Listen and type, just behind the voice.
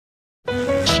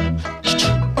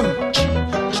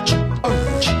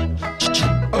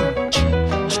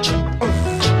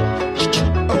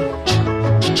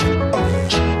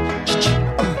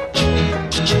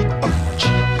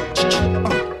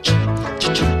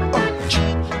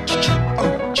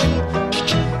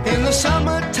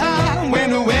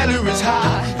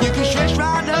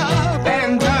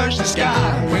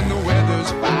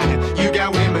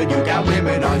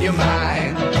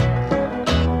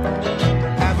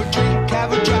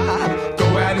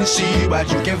and see what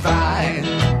you can find.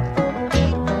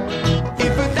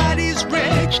 If a daddy's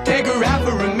rich, take her out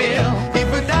for a meal.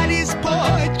 If a daddy's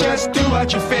poor, just do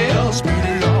what you feel.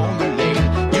 Speed along the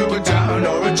lane, you can turn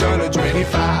or a turn of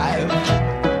 25.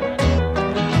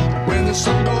 When the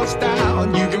sun goes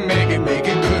down, you can make it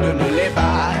good and live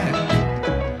by.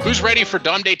 Who's ready for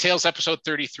Dom Day Tales episode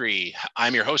 33?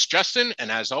 I'm your host, Justin,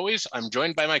 and as always, I'm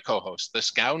joined by my co-hosts, the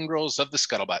scoundrels of the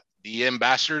scuttlebutt, the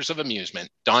ambassadors of amusement,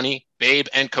 Donnie, Babe,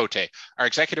 and Cote. Our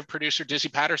executive producer, Dizzy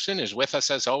Patterson, is with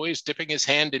us as always, dipping his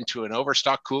hand into an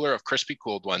overstocked cooler of crispy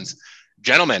cooled ones.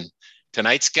 Gentlemen,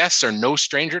 tonight's guests are no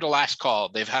stranger to last call.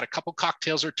 They've had a couple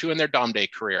cocktails or two in their Dom Day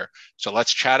career, so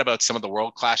let's chat about some of the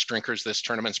world-class drinkers this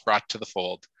tournament's brought to the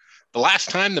fold. The last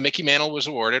time the Mickey Mantle was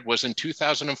awarded was in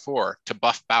 2004 to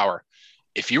Buff Bauer.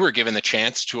 If you were given the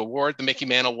chance to award the Mickey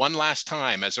Mantle one last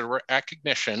time as a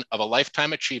recognition of a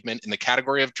lifetime achievement in the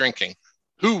category of drinking,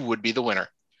 who would be the winner?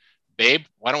 Babe,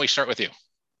 why don't we start with you?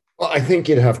 Well, I think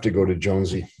you'd have to go to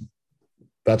Jonesy.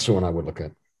 That's the one I would look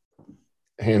at.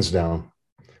 Hands down.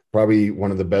 Probably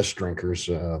one of the best drinkers.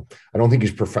 I don't think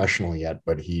he's professional yet,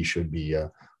 but he should be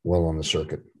well on the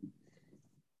circuit.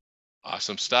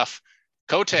 Awesome stuff.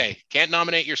 Cote, can't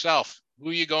nominate yourself. Who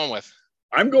are you going with?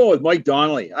 I'm going with Mike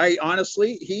Donnelly. I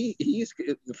honestly, he's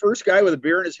the first guy with a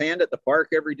beer in his hand at the park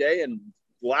every day and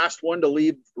last one to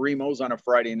leave Remo's on a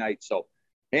Friday night. So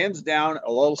hands down, a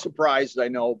little surprised, I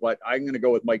know, but I'm going to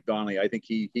go with Mike Donnelly. I think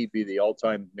he'd be the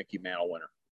all-time Mickey Mantle winner.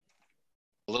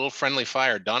 A little friendly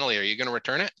fire. Donnelly, are you going to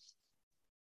return it?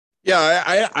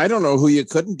 Yeah, I don't know who you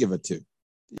couldn't give it to.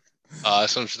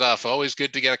 Awesome stuff. Always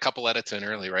good to get a couple edits in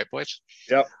early, right, boys?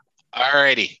 Yep. All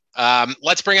righty.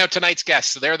 Let's bring out tonight's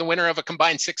guests. So they're the winner of a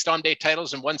combined 6 Dom Day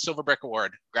titles and 1 Silver Brick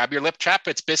Award. Grab your lip chap.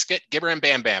 It's Biscuit, Gibber, and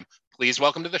Bam Bam. Please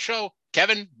welcome to the show,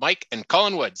 Kevin, Mike, and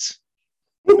Colin Woods.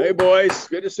 Hey, boys.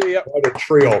 Good to see you. What a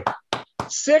trio.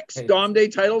 6 Dom Day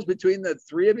titles between the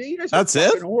three of you. Guys That's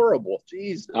are it? horrible.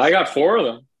 Jesus. I got 4 of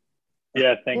them.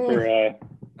 Yeah,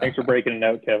 thanks for breaking it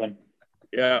out, Kevin.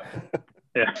 Yeah.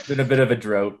 It's been a bit of a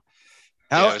drought.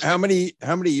 How many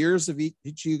years have each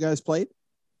of you guys played?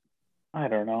 I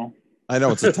don't know. I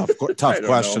know it's a tough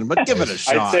question, but give it a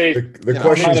shot. I'd say The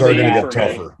questions are going to get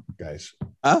tougher, guys.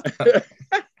 Huh?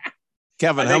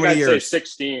 Kevin, how many I'd years? say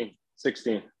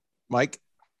 16. Mike?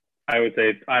 I would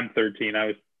say I'm 13.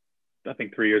 I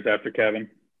think 3 years after Kevin.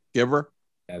 Gibber?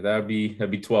 Yeah, that'd be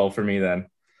 12 for me then.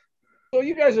 So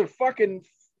you guys are fucking.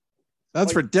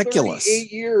 That's ridiculous.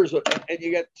 8 years and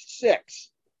you got 6.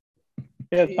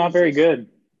 Yeah, it's not very good.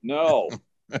 No.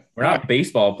 We're not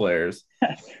baseball players. Do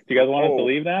you guys want us to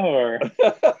leave now, or?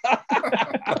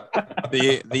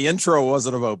 The intro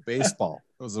wasn't about baseball.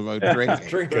 It was about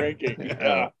drinking. Drinking.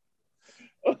 Yeah.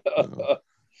 All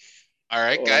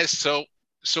right, guys. So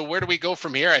where do we go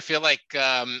from here? I feel like,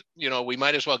 we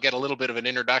might as well get a little bit of an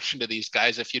introduction to these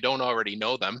guys if you don't already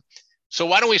know them. So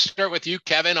why don't we start with you,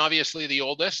 Kevin, obviously the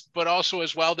oldest, but also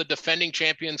as well the defending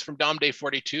champions from Dom Day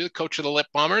 42, the coach of the Lip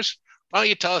Bombers. Why don't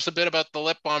you tell us a bit about the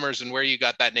Lip Bombers and where you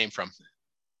got that name from?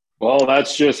 Well,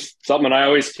 that's just something I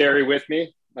always carry with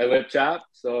me, my lip chap.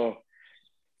 So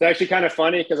it's actually kind of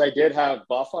funny because I did have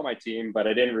Buff on my team, but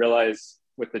I didn't realize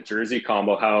with the jersey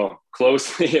combo how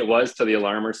closely it was to the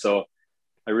Alarmer. So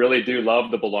I really do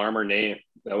love the Belarmer name.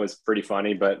 That was pretty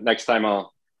funny, but next time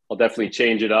I'll definitely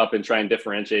change it up and try and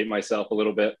differentiate myself a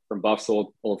little bit from Buff's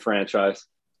old franchise.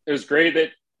 It was great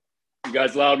that you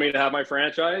guys allowed me to have my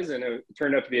franchise, and it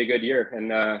turned out to be a good year.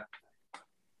 And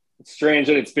it's strange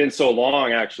that it's been so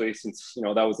long, actually, since,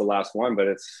 that was the last one, but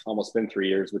it's almost been 3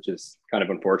 years, which is kind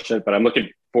of unfortunate. But I'm looking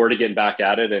forward to getting back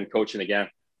at it and coaching again.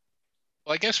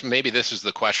 Well, I guess maybe this is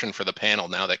the question for the panel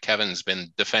now that Kevin's been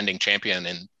defending champion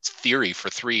in theory for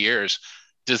 3 years.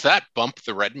 Does that bump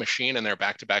the Red Machine and their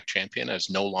back-to-back champion as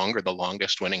no longer the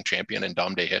longest winning champion in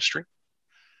Dom Day history?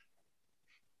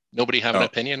 Nobody have an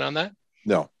opinion on that?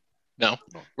 No.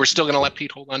 We're still going to let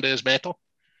Pete hold on to his mantle?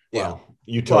 Yeah.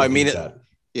 You tell me that.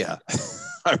 Yeah.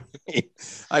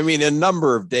 I mean, a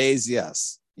number of days,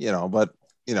 yes. But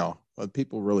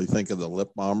people really think of the Lip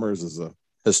Bombers as a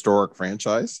historic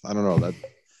franchise. I don't know. That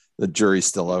the jury's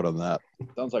still out on that.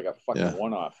 Sounds like a fucking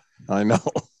one-off. I know.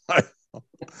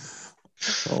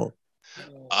 Oh.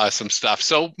 Awesome stuff.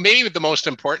 So maybe the most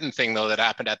important thing though that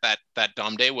happened at that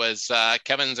Dom Day was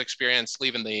Kevin's experience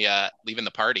leaving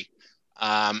the party.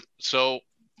 So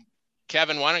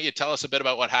Kevin, why don't you tell us a bit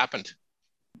about what happened?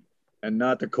 And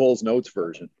not the Cole's Notes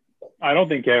version. I don't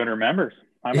think Kevin remembers.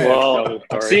 I've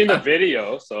seen the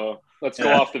video, so let's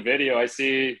go off the video. I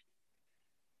see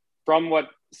from what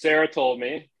Sarah told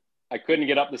me, I couldn't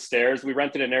get up the stairs. We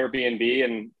rented an Airbnb,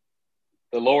 and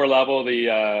the lower level,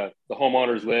 the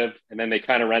homeowners lived, and then they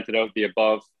kind of rented out the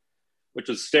above, which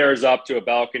was stairs up to a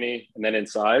balcony and then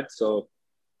inside. So,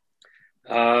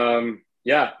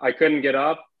 I couldn't get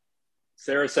up.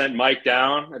 Sarah sent Mike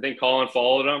down. I think Colin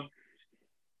followed him.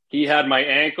 He had my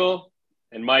ankle,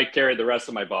 and Mike carried the rest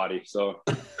of my body. So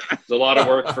it's a lot of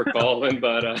work for Colin,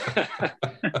 but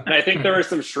and I think there were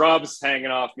some shrubs hanging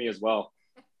off me as well.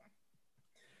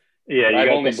 Yeah, I've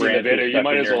only seen the video. You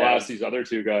might as well ask these other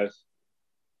two guys.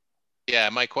 Yeah,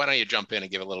 Mike, why don't you jump in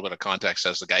and give a little bit of context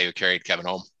as the guy who carried Kevin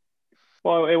home?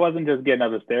 Well, it wasn't just getting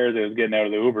up the stairs; it was getting out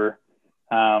of the Uber.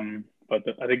 But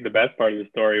I think the best part of the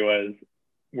story was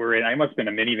I must have been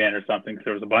a minivan or something because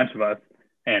there was a bunch of us,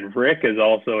 and Rick is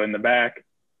also in the back,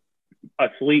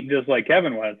 asleep just like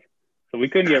Kevin was. So we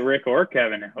couldn't get Rick or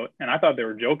Kevin out, and I thought they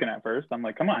were joking at first. I'm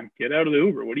like, "Come on, get out of the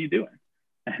Uber! What are you doing?"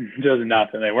 And just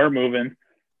nothing. They weren't moving.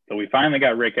 So we finally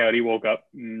got Rick out. He woke up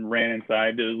and ran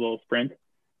inside, did his little sprint.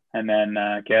 And then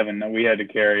Kevin, we had to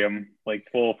carry him like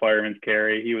full fireman's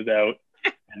carry. He was out.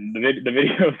 And the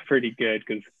video was pretty good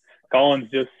because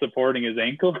Colin's just supporting his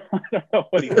ankle. I don't know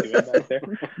what he's doing back there.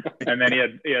 And then he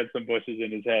had some bushes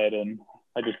in his head, and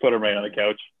I just put him right on the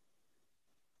couch.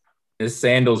 His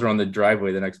sandals were on the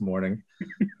driveway the next morning.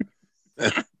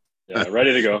 Yeah,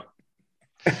 ready to go.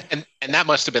 And that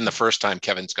must have been the first time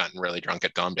Kevin's gotten really drunk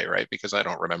at Dom Day, right? Because I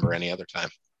don't remember any other time.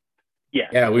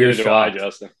 Yeah, we were shocked.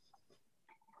 Justin.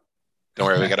 Don't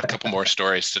worry, we got a couple more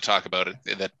stories to talk about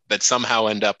it that somehow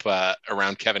end up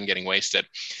around Kevin getting wasted.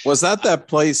 Was that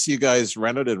place you guys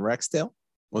rented in Rexdale?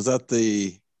 Was that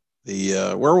the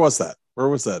where was that? Where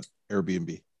was that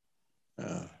Airbnb?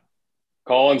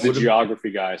 Colin's a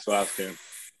geography guy, so ask him.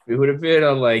 We would have been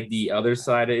on like the other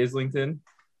side of Islington.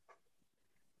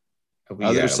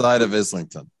 Other side of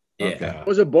Islington. Yeah. Okay.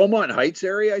 Was it Beaumont Heights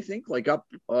area? I think like up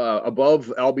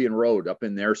above Albion Road, up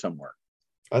in there somewhere.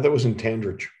 I thought it was in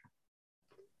Tandridge.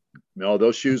 No,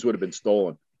 those shoes would have been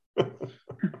stolen. They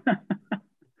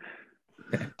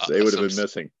would have been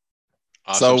missing.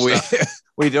 Awesome So stuff.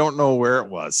 we don't know where it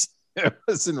was. It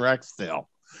was in Rexdale,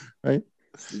 right?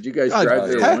 Did you guys God, drive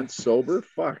there yeah. once sober?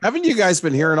 Fuck. Haven't you guys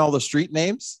been hearing all the street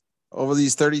names over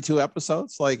these 32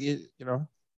 episodes? Like, you know,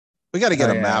 we got to get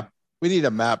a map. We need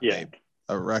a map, Yeah. babe,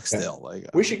 of Rexdale.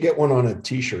 Like, We should get one on a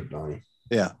T-shirt, Donnie.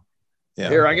 yeah.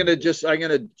 Here, I'm gonna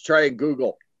try and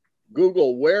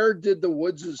Google, where did the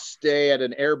Woodses stay at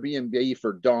an Airbnb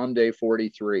for Dom Day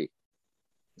 43?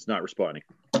 It's not responding.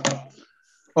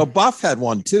 Well, Buff had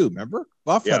one too. Remember,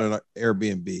 Buff Yeah. had an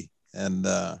Airbnb, and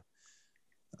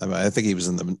I think he was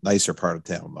in the nicer part of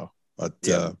town though. But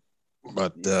Yeah.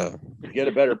 You get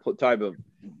a better type of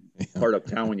part of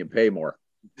town when you pay more.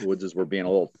 The Woodses were being a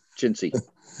little chintzy.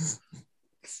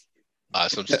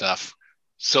 Awesome stuff.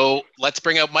 So let's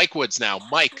bring out Mike Woods now.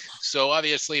 Mike, so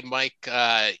obviously, Mike,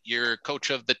 you're coach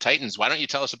of the Titans. Why don't you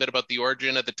tell us a bit about the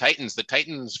origin of the Titans? The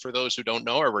Titans, for those who don't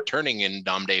know, are returning in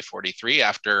Dom Day 43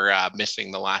 after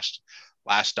missing the last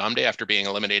Dom Day after being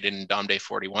eliminated in Dom Day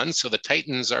 41. So the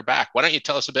Titans are back. Why don't you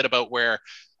tell us a bit about where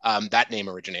that name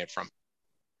originated from?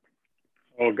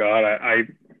 Oh God, I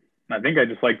think I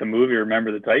just like the movie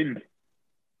Remember the Titans.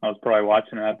 I was probably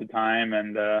watching it at the time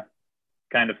and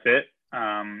kind of fit.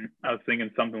 I was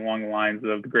thinking something along the lines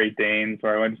of the Great Danes,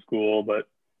 where I went to school, but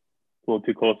a little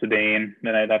too close to Dane.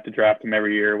 Then I'd have to draft him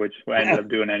every year, which I ended up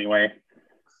doing anyway.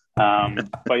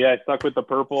 But yeah, I stuck with the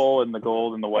purple and the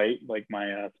gold and the white, like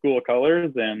my school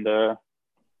colors. And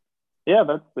yeah,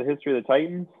 that's the history of the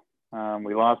Titans.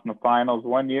 We lost in the finals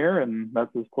one year, and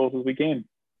that's as close as we came.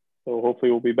 So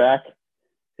hopefully we'll be back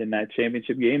in that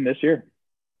championship game this year.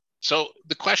 So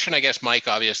the question, I guess, Mike,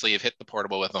 obviously you've hit the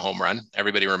portable with a home run.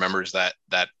 Everybody remembers that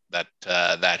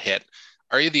hit.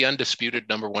 Are you the undisputed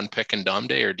number one pick in Dom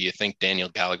Day, or do you think Daniel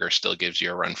Gallagher still gives you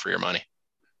a run for your money?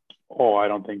 Oh, I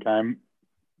don't think I'm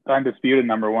undisputed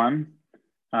number one.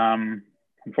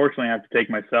 Unfortunately, I have to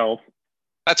take myself.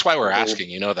 That's why we're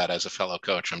asking. You know that as a fellow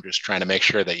coach. I'm just trying to make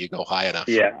sure that you go high enough.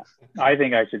 Yeah, I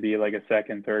think I should be like a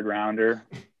second, third rounder,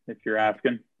 if you're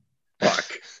asking.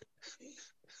 Fuck.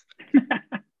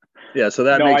 Yeah, so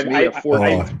that makes me a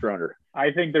 14th rounder.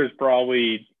 I think there's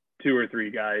probably 2 or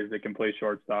 3 guys that can play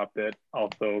shortstop that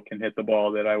also can hit the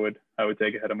ball that I would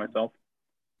take ahead of myself.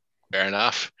 Fair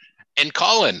enough. And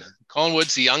Colin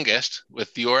Wood's the youngest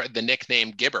with the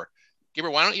nickname Gibber. Gibber,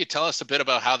 why don't you tell us a bit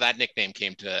about how that nickname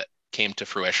came to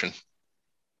fruition?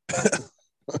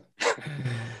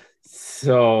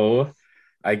 So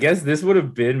I guess this would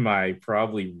have been my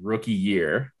probably rookie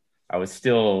year. I was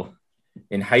still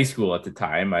in high school at the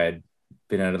time. I had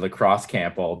been at a lacrosse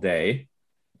camp all day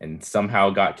and somehow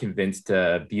got convinced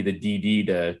to be the DD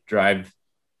to drive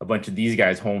a bunch of these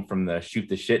guys home from the shoot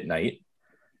the shit night.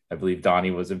 I believe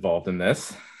Donnie was involved in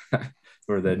this,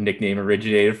 where the nickname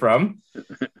originated from.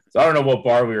 So I don't know what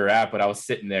bar we were at, but I was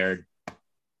sitting there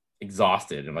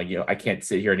exhausted. I'm like, I can't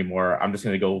sit here anymore. I'm just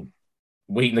going to go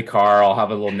wait in the car. I'll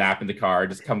have a little nap in the car.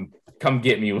 Just come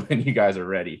get me when you guys are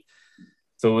ready.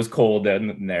 So it was cold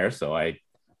in there. So I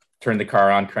turned the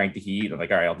car on, cranked the heat. I'm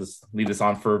like, all right, I'll just leave this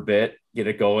on for a bit, get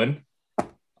it going.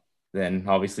 Then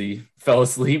obviously fell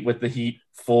asleep with the heat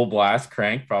full blast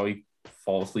crank, probably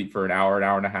fall asleep for an hour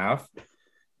and a half.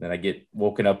 Then I get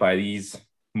woken up by these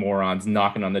morons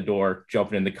knocking on the door,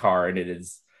 jumping in the car, and it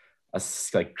is a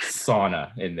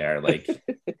sauna in there. Like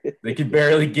they could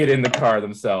barely get in the car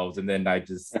themselves. And then I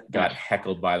just got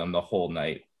heckled by them the whole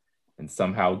night. And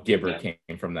somehow Gibber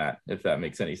came from that, if that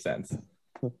makes any sense.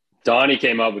 Donnie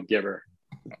came up with Gibber.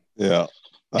 Yeah.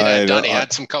 Donnie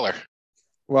had some color.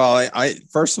 Well, I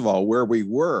first of all, where we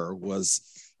were was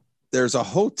there's a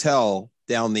hotel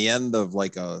down the end of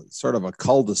like a sort of a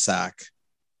cul-de-sac,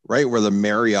 right where the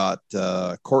Marriott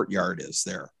courtyard is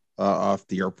there off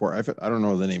the airport. I don't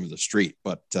know the name of the street,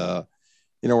 but where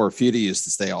Feudy used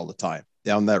to stay all the time.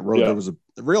 Down that road, There was a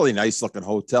really nice looking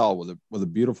hotel with a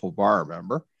beautiful bar.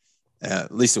 Remember,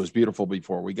 at least it was beautiful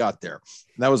before we got there.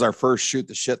 And that was our first shoot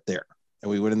the shit there, and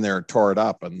we went in there and tore it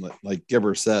up. And like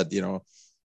Gibber said,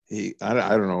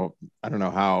 I don't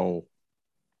know how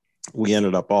we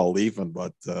ended up all leaving,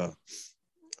 but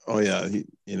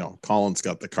Colin's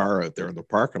got the car out there in the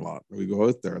parking lot. We go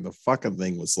out there and the fucking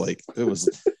thing was like, this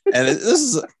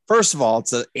is, first of all,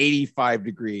 it's an 85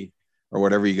 degree or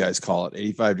whatever you guys call it,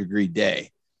 85 degree day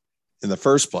in the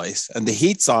first place. And the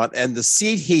heat's on and the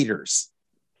seat heaters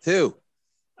too.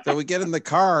 So we get in the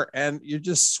car and you're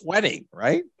just sweating,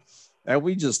 right? And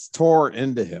we just tore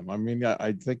into him. I mean,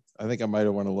 I think I might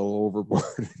have went a little overboard.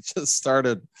 It just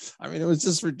started. I mean, it was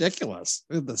just ridiculous.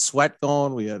 We had the sweat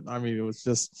going. It was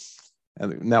just.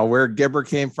 And now where Gibber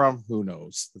came from, who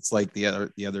knows? It's like the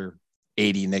other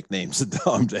 80 nicknames at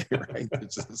Dom Day, right?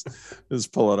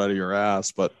 Just pull it out of your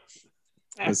ass. But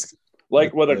it's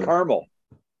like with a caramel.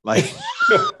 Like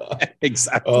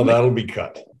exactly. Oh, that'll be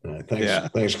cut.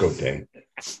 Thanks, Cote.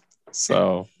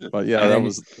 So, but yeah, that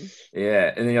was.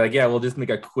 Yeah. And then you're like, yeah, we'll just make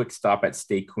a quick stop at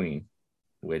Steak Queen,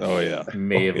 which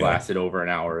may have lasted over an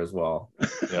hour as well.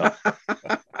 Yeah.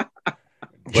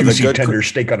 Juicy tender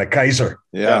steak on a Kaiser.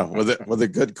 Yeah. With a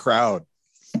good crowd.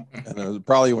 And it was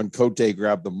probably when Cote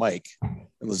grabbed the mic and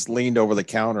was leaned over the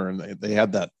counter and they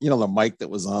had that, the mic that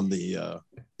was on the,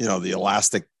 the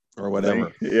elastic or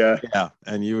whatever. Yeah. Yeah.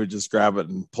 And you would just grab it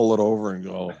and pull it over and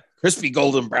go, crispy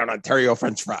golden brown Ontario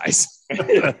French fries,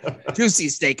 juicy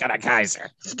steak on a Kaiser.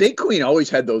 Steak Queen always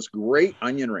had those great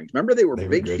onion rings. Remember, they were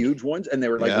big, huge ones, and they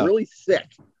were really thick.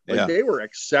 They were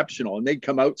exceptional. And they'd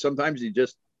come out. Sometimes you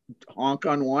just honk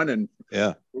on one and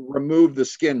remove the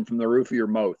skin from the roof of your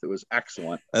mouth. It was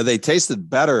excellent. They tasted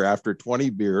better after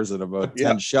 20 beers and about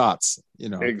 10 shots.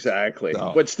 Exactly.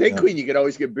 So, but Steak Queen, you could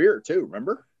always get beer too.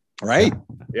 Remember? Right.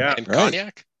 Yeah. And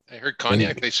cognac. I heard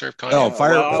cognac. They serve cognac. Oh,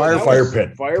 Fire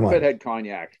Pit. Fire Pit had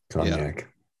cognac.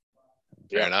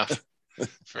 Fair enough.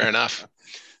 Fair enough.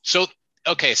 So,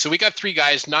 okay. So we got three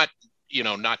guys, not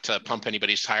to pump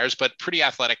anybody's tires, but pretty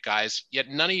athletic guys. Yet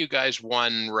none of you guys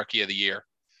won Rookie of the Year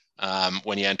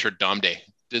when you entered Dom Day.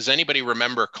 Does anybody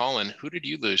remember, Colin, who did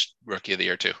you lose Rookie of the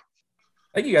Year to? I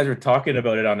think you guys were talking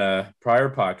about it on a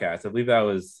prior podcast. I believe I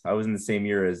was in the same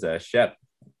year as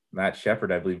Matt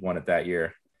Shepard, I believe, won it that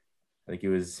year. I think it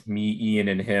was me, Ian,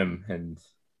 and him. And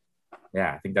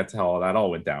yeah, I think that's how that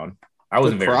all went down. I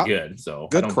wasn't very good, so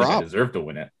I don't think I deserved to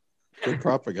win it. Good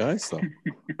crop of guys, though.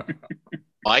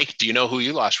 Mike, do you know who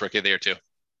you lost Rookie of the Year to?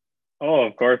 Oh,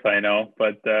 of course I know.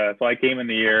 But so I came in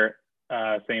the year,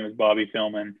 same as Bobby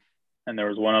Philman, and there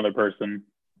was one other person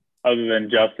other than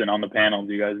Justin on the panel.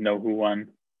 Do you guys know who won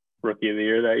Rookie of the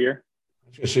Year that year? I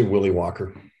was going to say Willie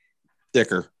Walker.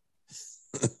 Dicker.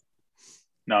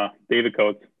 No, David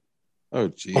Coates. Oh,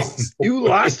 Jesus. You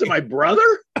lost to my brother?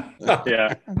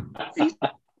 Yeah.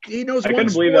 He knows I one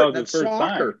couldn't believe sport, that was his first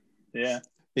soccer. time. Yeah.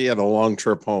 He had a long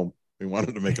trip home. We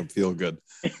wanted to make him feel good.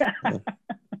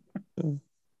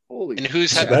 Holy And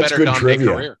who's had the better Dom Day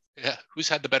career? Yeah. Who's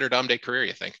had the better Dom Day career,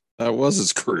 you think? That was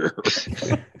his career.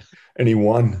 And he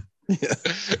won. Yeah.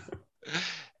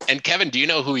 And Kevin, do you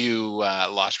know who you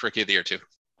lost Rookie of the Year to?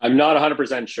 I'm not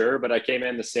 100% sure, but I came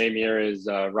in the same year as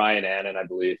Ryan Annan, I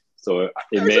believe. So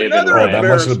it may have been Ryan. That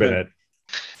must have been it.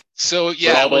 So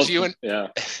yeah, it was you and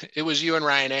it was you and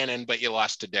Ryan Annan, but you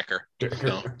lost to Dicker.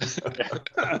 So.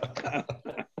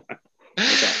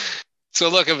 So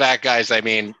looking back, guys, I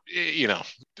mean,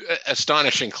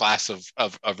 astonishing class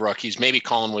of rookies. Maybe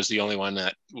Colin was the only one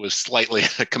that was slightly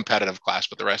a competitive class,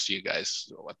 but the rest of you guys,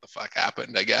 what the fuck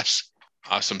happened, I guess.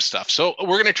 Awesome stuff. So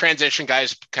we're going to transition,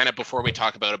 guys, kind of before we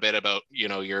talk about a bit about,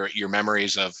 your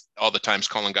memories of all the times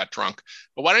Colin got drunk.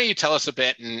 But why don't you tell us a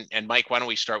bit, and Mike, why don't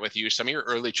we start with you? Some of your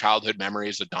early childhood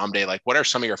memories of Dom Day. Like, what are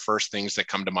some of your first things that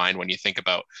come to mind when you think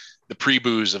about the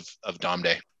pre-booze of Dom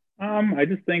Day? I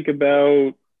just think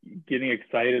about getting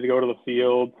excited to go to the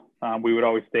field. We would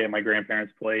always stay at my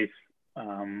grandparents' place.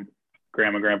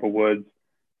 Grandpa Woods.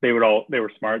 They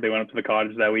were smart. They went up to the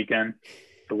cottage that weekend.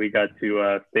 So we got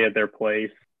to stay at their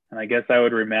place. And I guess I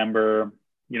would remember,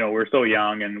 we were so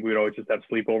young and we would always just have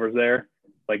sleepovers there.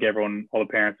 Like all the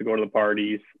parents would go to the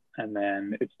parties. And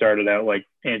then it started out like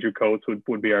Andrew Coates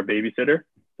would be our babysitter.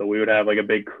 So we would have like a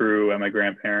big crew at my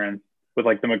grandparents with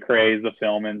like the McRaes, the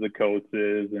Philmans, the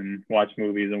Coateses, and watch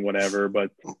movies and whatever.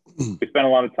 But we spent a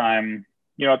lot of time,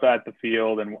 at the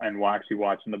field and actually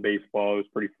watching the baseball. It was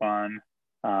pretty fun.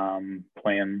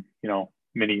 Playing,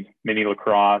 mini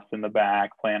lacrosse in the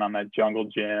back, playing on that jungle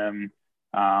gym,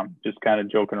 just kind of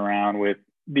joking around with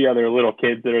the other little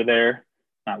kids that are there.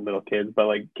 Not little kids, but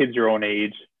like kids your own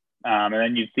age. And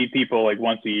then you'd see people like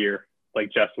once a year, like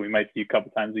Justin, we might see a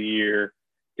couple times a year.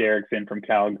 Derek's in from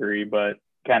Calgary, but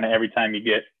kind of every time you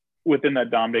get within that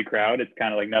Dom Day crowd, it's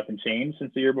kind of like nothing changed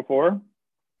since the year before,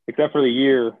 except for the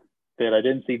year that I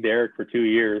didn't see Derek for 2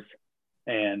 years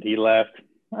and he left.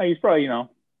 He's probably,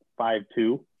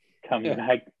 5'2", coming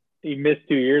back. He missed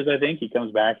 2 years, I think. He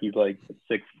comes back. He's like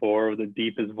 6'4", with the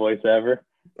deepest voice ever.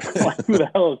 Like, who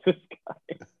the hell is this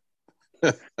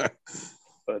guy?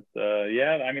 But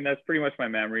that's pretty much my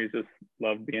memories. Just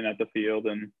love being at the field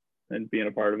and being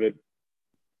a part of it.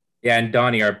 Yeah, and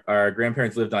Donnie, our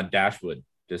grandparents lived on Dashwood,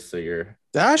 just so you're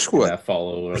Dashwood.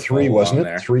 Follow 3, wasn't it?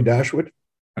 There. 3 Dashwood?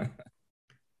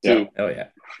 Yeah. Oh yeah.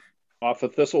 Off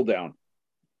of Thistledown.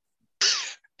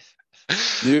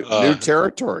 New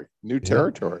territory. New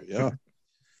territory. Yeah.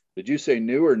 Did you say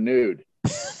new or nude?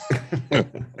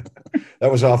 That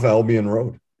was off Albion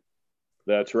Road.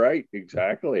 That's right.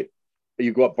 Exactly.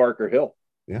 You go up Barker Hill.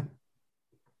 Yeah.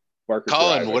 Barker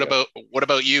Colin, Drive, what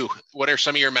about you? What are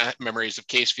some of your memories of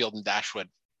Casefield and Dashwood?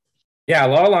 Yeah, a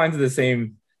lot of lines of the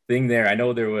same thing there. I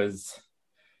know there was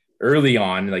early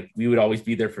on, like we would always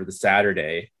be there for the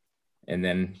Saturday. And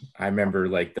then I remember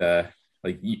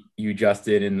you,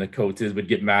 Justin, and the Coates would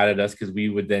get mad at us because we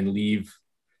would then leave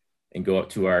and go up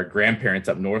to our grandparents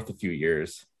up north a few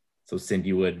years. So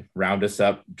Cindy would round us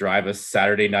up, drive us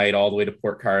Saturday night all the way to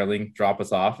Port Carling, drop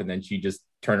us off, and then she'd just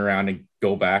turn around and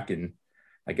go back and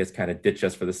I guess kind of ditch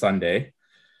us for the Sunday.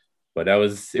 But it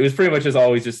was pretty much as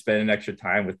always just spending extra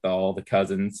time with all the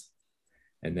cousins.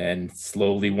 And then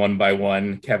slowly, one by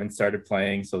one, Kevin started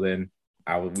playing. So then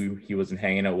he wasn't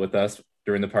hanging out with us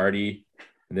during the party.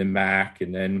 And then Mac,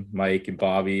 and then Mike and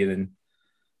Bobby. And then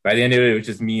by the end of it, it was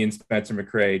just me and Spencer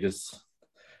McRae, just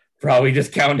probably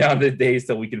just count down the days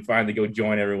till we can finally go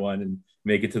join everyone and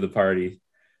make it to the party.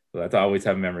 So that's always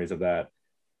have memories of that.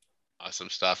 Awesome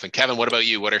stuff. And Kevin, what about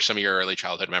you? What are some of your early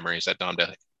childhood memories at Dom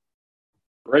Day?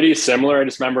 Pretty similar. I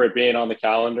just remember it being on the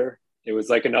calendar. It was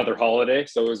like another holiday.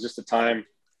 So it was just a time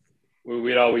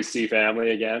we'd always see family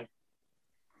again.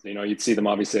 So, you'd see them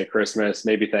obviously at Christmas,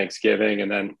 maybe Thanksgiving,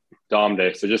 and then Dom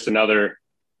Day. So just another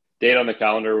date on the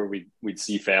calendar where we'd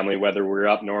see family, whether we're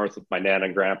up north with my Nana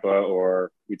and grandpa,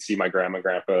 or we'd see my grandma and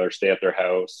grandpa or stay at their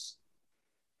house.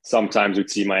 Sometimes we'd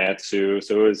see my Aunt Sue.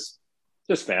 So it was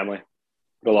just family.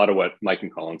 A lot of what Mike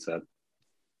and Colin said.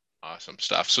 Awesome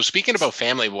stuff. So speaking about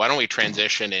family, why don't we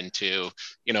transition into,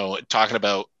 talking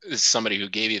about somebody who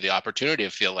gave you the opportunity to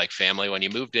feel like family when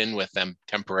you moved in with them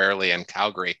temporarily in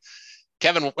Calgary.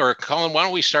 Kevin or Colin, why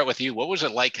don't we start with you? What was it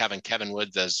like having Kevin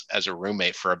Woods as a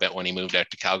roommate for a bit when he moved out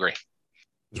to Calgary? It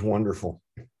was wonderful.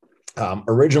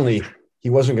 Originally,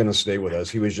 he wasn't going to stay with us.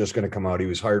 He was just going to come out. He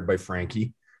was hired by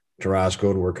Frankie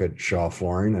Tarasco to work at Shaw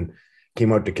Flooring and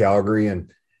came out to Calgary.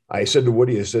 And I said to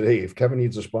Woody, I said, hey, if Kevin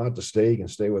needs a spot to stay, he can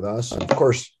stay with us. And of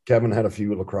course, Kevin had a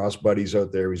few lacrosse buddies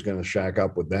out there. He's going to shack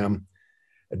up with them.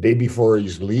 A day before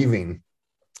he's leaving,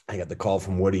 I got the call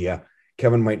from Woody.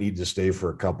 Kevin might need to stay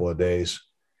for a couple of days.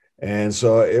 And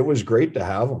so it was great to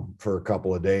have him for a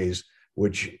couple of days,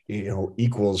 which,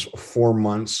 equals 4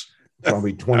 months,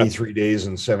 probably 23 days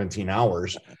and 17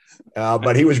 hours.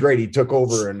 But he was great. He took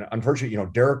over. And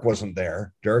unfortunately, Derek wasn't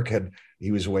there.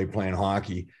 He was away playing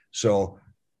hockey. So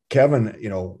Kevin,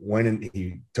 went in,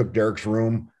 he took Derek's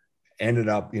room, ended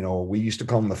up, we used to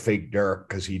call him the fake Derek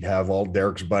because he'd have all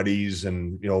Derek's buddies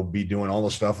and, be doing all the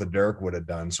stuff that Derek would have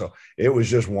done. So it was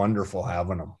just wonderful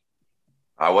having him.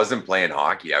 I wasn't playing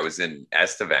hockey. I was in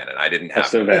Estevan, and I didn't have.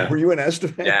 Estevan. Were you in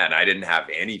Estevan? Yeah, and I didn't have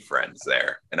any friends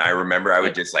there. And I remember I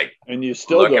would just like And you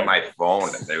still look don't. at my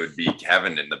phone, and there would be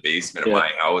Kevin in the basement of Yeah. my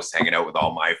house, hanging out with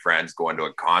all my friends, going to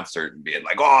a concert, and being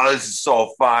like, "Oh, this is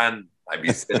so fun." I'd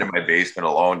be sitting in my basement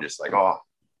alone, just like, "Oh,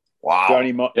 wow."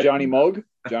 Johnny Moog. Johnny Moog.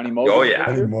 Oh, yeah.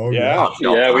 Johnny Moog, Yeah.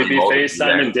 No, Yeah, we'd be Johnny Moog would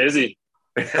FaceTime and Dizzy.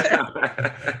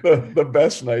 The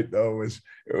best night though was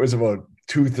it was about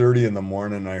 2:30 in the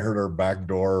morning. I heard our back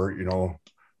door,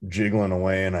 jiggling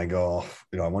away, and I go,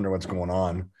 I wonder what's going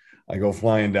on. I go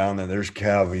flying down there. There's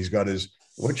Kev. He's got his,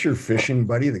 what's your fishing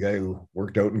buddy? The guy who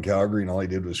worked out in Calgary and all he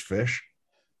did was fish.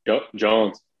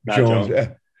 Jones. Matt Jones.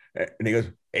 Yeah. And he goes,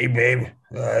 "Hey babe,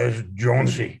 this is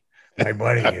Jonesy, my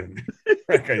buddy." And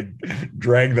I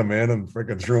dragged them in and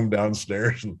freaking threw them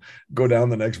downstairs and go down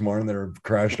the next morning. They're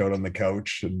crashed out on the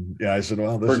couch. And yeah, I said,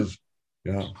 "Well, this is,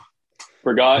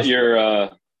 Forgot your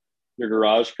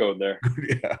garage code there.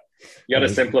 yeah." You got to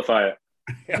simplify it.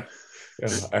 Yeah.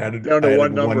 I had it Down to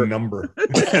one one number.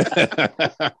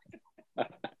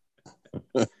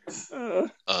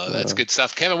 That's good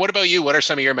stuff. Kevin, what about you? What are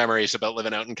some of your memories about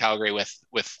living out in Calgary with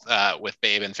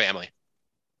Babe and family?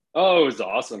 Oh, it was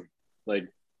awesome. Like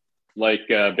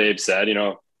Babe said,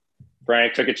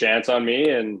 Frank took a chance on me,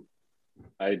 and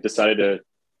I decided to,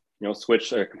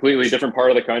 switch a completely different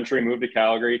part of the country, move to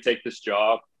Calgary, take this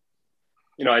job.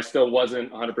 I still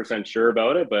wasn't 100% sure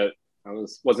about it, but I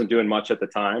wasn't doing much at the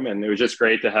time. And it was just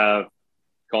great to have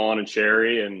Colin and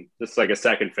Sherry and just like a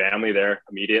second family there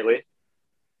immediately.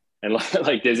 And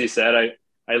like Dizzy said,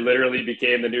 I literally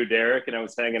became the new Derek, and I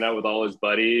was hanging out with all his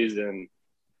buddies, and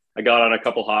I got on a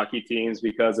couple hockey teams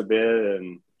because of it.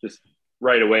 And just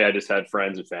right away, I just had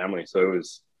friends and family. So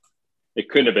it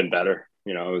couldn't have been better.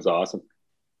 It was awesome.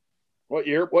 What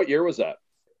year was that?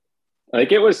 I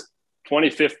think it was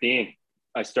 2015.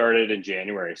 I started in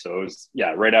January. So it was,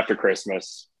 right after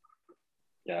Christmas.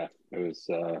 Yeah, it was,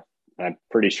 I'm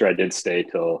pretty sure I did stay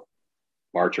till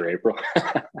March or April.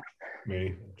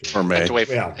 May. Or May. Had to wait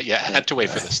for, Yeah. had to wait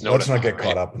for the snow. Let's to not thaw, get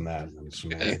caught up in that. And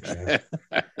it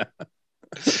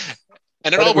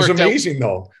But all it was worked amazing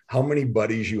though, how many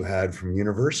buddies you had from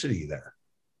university there.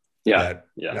 Yeah.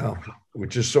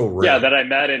 Which is so rare. Yeah, that I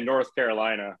met in North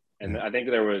Carolina. And I think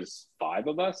there was 5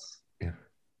 of us.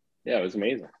 Yeah, it was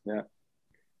amazing. Yeah.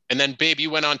 And then, Babe,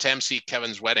 you went on to MC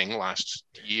Kevin's wedding last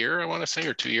year, I want to say,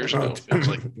 or 2 years ago. It was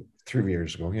like 3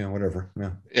 years ago. Yeah, whatever.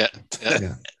 Yeah.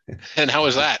 And how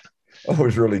was that? Oh, it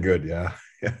was really good. Yeah.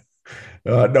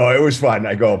 No, it was fun.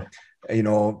 I go,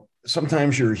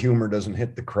 sometimes your humor doesn't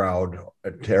hit the crowd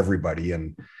to everybody.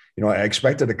 And, I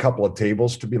expected a couple of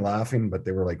tables to be laughing, but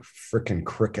they were like freaking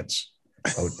crickets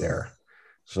out there.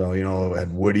 So, I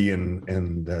had Woody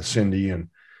and Cindy and,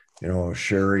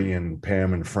 Sherry and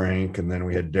Pam and Frank. And then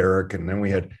we had Derek. And then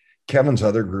we had Kevin's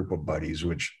other group of buddies,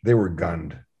 which they were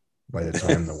gunned by the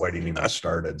time the wedding even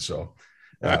started. So,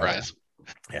 Surprise.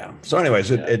 yeah. So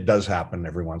anyways, it does happen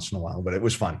every once in a while, but it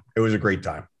was fun. It was a great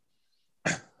time.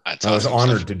 That's I was awesome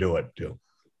honored stuff. to do it too.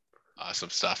 Awesome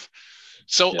stuff.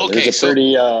 So, Yeah, okay. there's a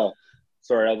pretty,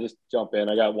 sorry, I'll just jump in.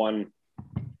 I got one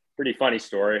pretty funny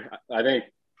story.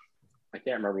 I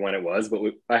can't remember when it was, but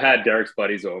I had Derek's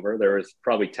buddies over. There was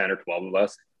probably 10 or 12 of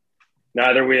us.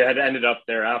 Neither we had ended up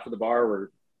there after the bar. We're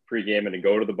pre-gaming to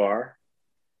go to the bar.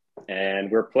 And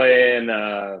we're playing,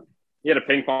 he had a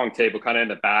ping pong table kind of in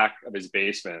the back of his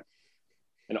basement.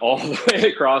 And all the way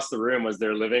across the room was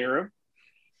their living room.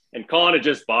 And Colin had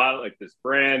just bought like this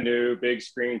brand new big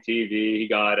screen TV. He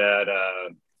got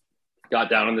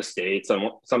down in the States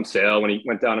on some sale when he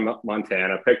went down to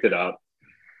Montana, picked it up.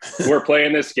 We're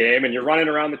playing this game, and you're running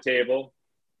around the table,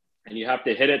 and you have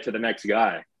to hit it to the next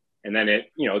guy. And then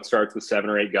it starts with 7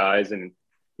 or 8 guys, and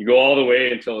you go all the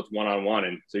way until it's 1-on-1.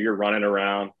 And so you're running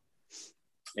around,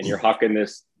 and you're hucking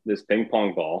this ping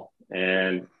pong ball.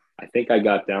 And I think I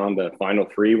got down the final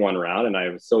 3 one round, and I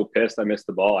was so pissed I missed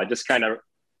the ball. I just kind of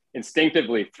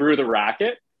instinctively threw the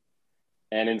racket,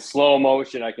 and in slow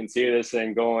motion, I can see this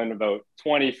thing going about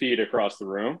 20 feet across the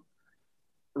room,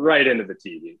 right into the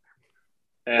TV.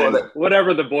 And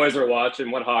whatever the boys are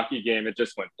watching, what hockey game, it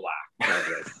just went black.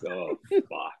 I was like, oh,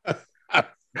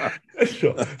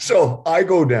 fuck. So I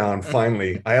go down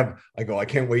finally. I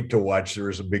can't wait to watch. There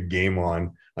is a big game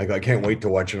on. I can't wait to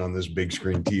watch it on this big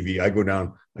screen TV. I go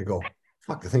down, I go,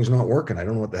 fuck, the thing's not working. I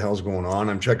don't know what the hell's going on.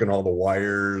 I'm checking all the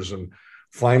wires. And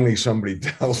finally somebody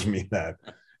tells me that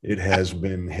it has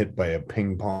been hit by a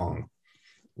ping pong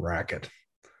racket.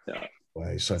 Yeah.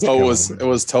 So it was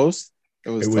toast? It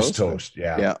was toast.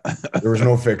 Yeah. There was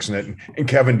no fixing it. And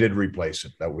Kevin did replace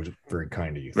it. That was very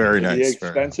kind of you. Very Did nice. you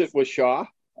expense it with Shaw?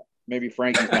 Maybe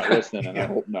Frankie's not listening, and I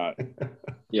hope not.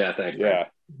 Yeah, thanks. Yeah,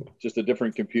 just a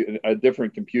different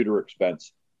computer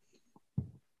expense.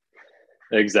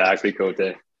 Exactly, Cote.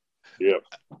 Yep.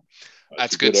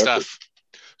 That's a good effort. stuff.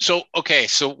 So, okay,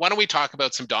 so why don't we talk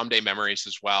about some Dom Day memories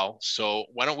as well? So,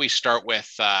 why don't we start with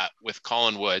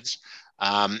Colin Woods?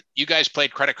 You guys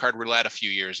played credit card roulette a few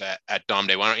years at Dom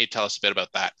Day. Why don't you tell us a bit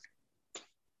about that?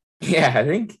 Yeah, I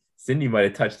think Cindy might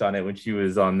have touched on it when she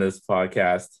was on this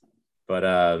podcast.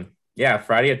 But yeah,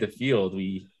 Friday at the field,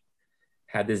 we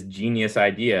had this genius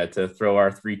idea to throw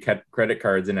our 3 credit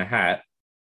cards in a hat.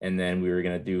 And then we were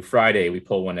going to do Friday, we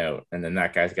pull one out. And then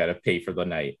that guy's got to pay for the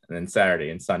night. And then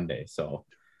Saturday and Sunday. So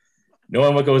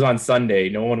knowing what goes on Sunday,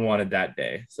 no one wanted that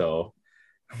day. So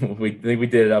we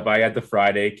did it up. I had the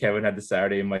Friday, Kevin had the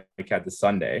Saturday, and Mike had the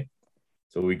Sunday.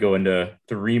 So we go into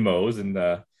Remo's, and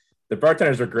the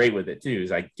bartenders were great with it too.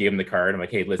 I gave them the card. I'm like,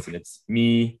 hey, listen, it's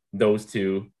me, those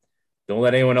 2. Don't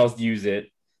let anyone else use it.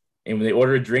 And when they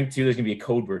order a drink too, there's gonna be a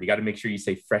code word. You got to make sure you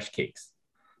say fresh cakes.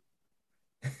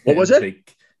 What was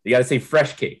it? You got to say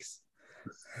fresh cakes.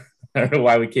 I don't know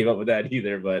why we came up with that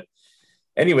either, but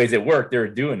anyways, it worked. They were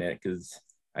doing it because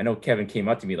I know Kevin came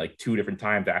up to me like 2 different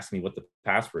times asking me what the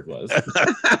password was.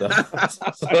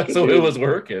 so it was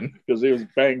working. Because he was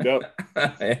banged up.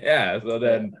 Yeah. So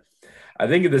then I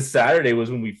think the Saturday was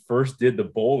when we first did the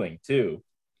bowling too.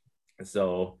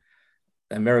 So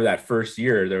I remember that first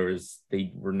year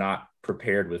they were not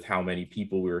prepared with how many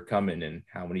people we were coming and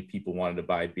how many people wanted to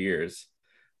buy beers.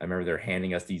 I remember they're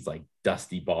handing us these like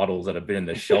dusty bottles that have been in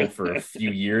the shelf for a few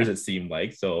years, it seemed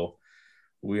like. So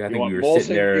I think we were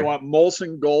sitting there. You want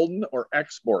Molson Golden or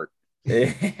Export?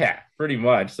 Yeah, pretty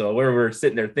much. So we were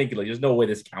sitting there thinking, like, there's no way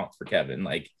this counts for Kevin.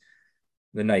 Like,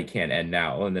 the night can't end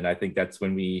now. And then I think that's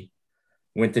when we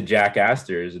went to Jack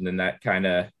Astor's, and then that kind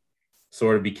of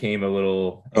sort of became a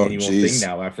little annual thing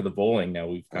now after the bowling. Now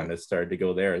we've kind of started to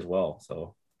go there as well.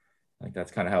 So like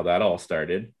that's kind of how that all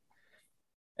started.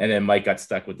 And then Mike got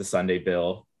stuck with the Sunday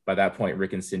bill. By that point,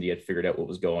 Rick and Cindy had figured out what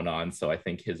was going on. So I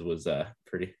think his was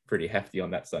pretty hefty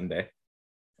on that Sunday.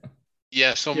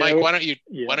 Yeah. So Mike, why don't you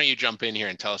jump in here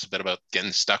and tell us a bit about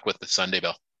getting stuck with the Sunday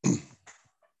bill?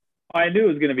 I knew it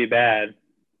was going to be bad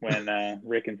when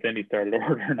Rick and Cindy started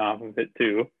ordering off of it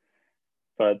too.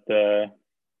 But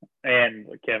and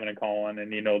Kevin and Colin,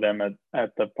 and you know them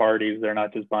at the parties, they're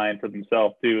not just buying for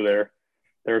themselves too. They're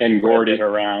and Gordy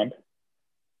around.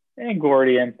 And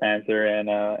Gordy and Spencer and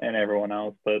everyone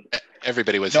else, but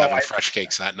everybody was having fresh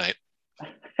cakes that night.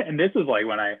 And this was like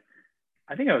when I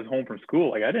think I was home from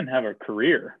school. Like I didn't have a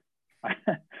career.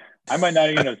 I might not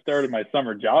even have started my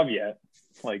summer job yet,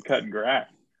 like cutting grass.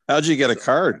 How'd you get a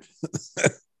card?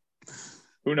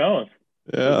 Who knows?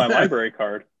 Yeah, it was my library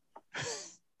card.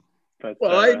 But,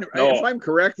 if I'm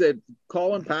correct, that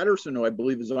Colin Patterson, who I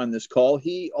believe is on this call,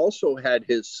 he also had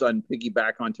his son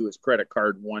piggyback onto his credit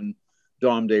card one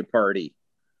Dom Day party,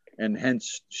 and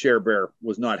hence Share Bear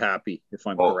was not happy, if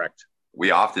I'm correct.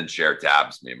 We often share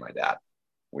tabs, me and my dad.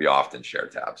 We often share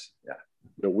tabs. Yeah.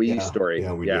 The Wii story.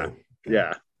 Yeah, we do.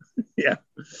 Yeah. Yeah.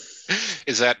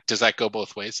 Does that go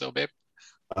both ways though, babe?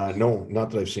 No, not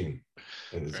that I've seen.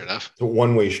 Fair enough. It's a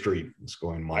one-way street. It's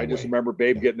going my way. I just remember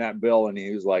Babe getting that bill, and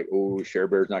he was like, "Oh, Share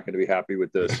Bear's not going to be happy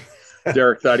with this."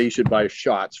 Derek thought he should buy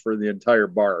shots for the entire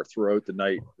bar throughout the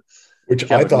night, which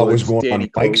Kevin I thought was going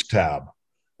Danny on Mike's tab.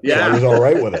 Yeah, so I was all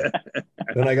right with it.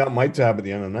 Then I got my tab at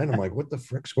the end of the night. I'm like, "What the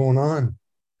frick's going on?"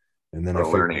 And then a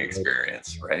learning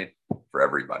experience, right, for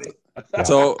everybody. Yeah.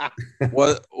 So,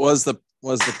 was the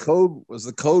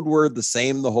code word the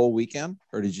same the whole weekend,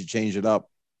 or did you change it up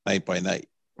night by night?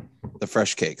 The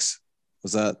fresh cakes,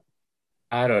 was that?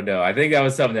 I don't know. I think that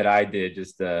was something that I did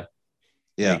just to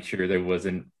make sure there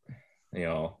wasn't,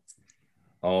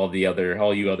 all you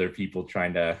other people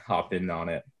trying to hop in on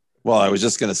it. Well, I was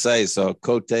just going to say, so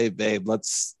Cote, babe,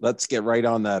 let's get right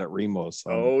on that at Remo's.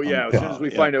 As soon as we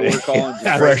find out where Colin's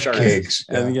fresh cakes,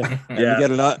 and get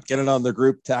it on the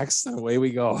group text, and away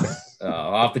we go.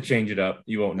 I'll have to change it up.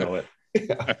 You won't know it.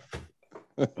 Yeah.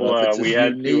 Well, we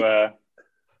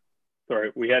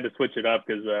had to switch it up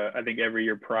because I think every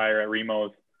year prior at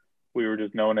Remo's, we were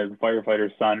just known as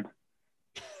firefighter's son.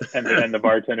 And then the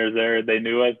bartenders there, they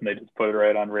knew us and they just put it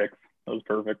right on Rick's. That was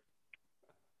perfect.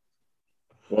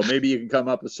 Well, maybe you can come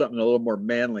up with something a little more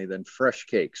manly than fresh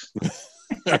cakes.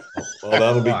 Well,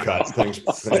 that'll be cut. Thanks.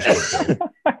 I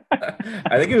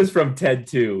think it was from Ted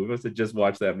 2. We must have just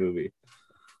watched that movie.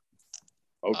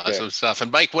 Okay. Awesome stuff.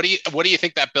 And Mike, what do you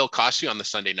think that bill cost you on the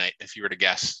Sunday night, if you were to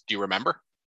guess? Do you remember?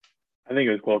 I think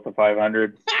it was close to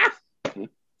 500.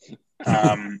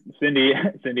 Cindy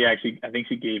actually, I think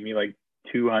she gave me like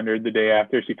 200 the day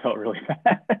after. She felt really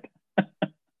bad.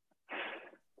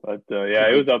 But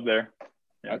it was up there.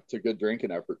 That's a good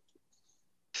drinking effort.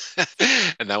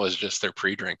 And that was just their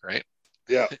pre-drink, right?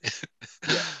 Yeah.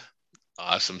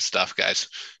 Awesome stuff, guys.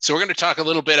 So we're going to talk a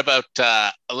little bit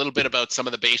about some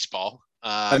of the baseball.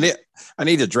 I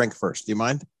need a drink first. Do you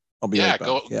mind? I'll be right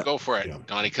back. Go for it,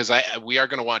 Donnie, because we are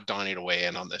going to want Donnie to weigh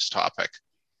in on this topic,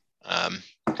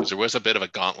 because there was a bit of a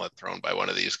gauntlet thrown by one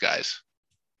of these guys.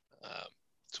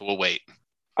 So we'll wait.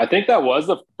 I think that was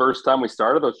the first time we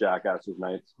started those Jackasses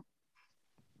nights.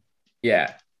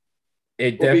 Yeah,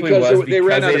 it definitely was because they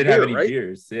ran out didn't of have beer, any right?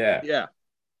 beers. Yeah. Yeah.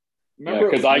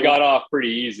 Because I got off pretty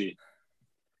easy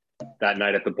that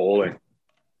night at the bowling.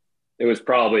 It was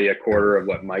probably a quarter of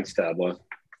what Mike's tab was.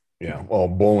 Yeah. Well,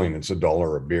 bowling, it's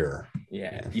 $1 a beer.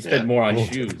 Yeah. You spent more on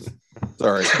shoes.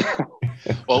 Sorry.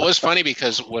 Well, it was funny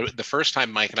because the first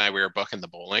time Mike and I were booking the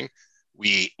bowling,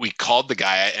 we called the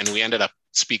guy and we ended up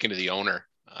speaking to the owner.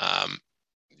 And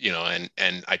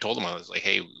I told him, I was like,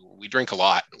 hey, we drink a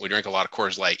lot. We drink a lot of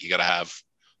Coors Light. You got to have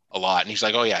a lot. And he's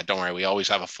like, oh yeah, don't worry. We always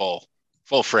have a full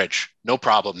fridge. No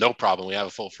problem. We have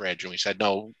a full fridge. And we said,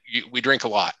 no, we drink a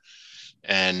lot.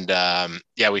 And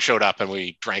we showed up and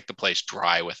we drank the place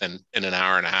dry in an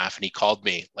hour and a half. And he called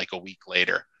me like a week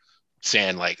later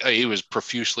saying he was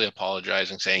profusely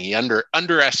apologizing, saying he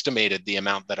underestimated the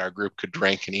amount that our group could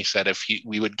drink. And he said, if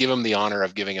we would give him the honor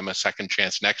of giving him a second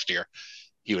chance next year,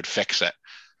 he would fix it.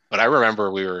 But I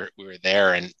remember we were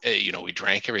there and, we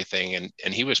drank everything and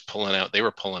they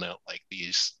were pulling out like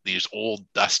these old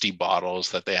dusty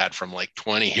bottles that they had from like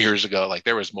 20 years ago. Like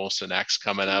there was Molson X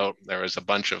coming out. There was a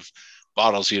bunch of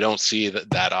bottles you don't see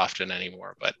that often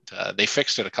anymore, but they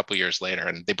fixed it a couple years later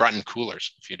and they brought in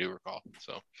coolers, if you do recall.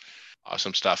 So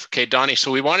awesome stuff. Okay, Donnie.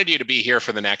 So we wanted you to be here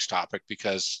for the next topic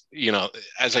because,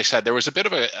 as I said, there was a bit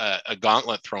of a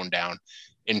gauntlet thrown down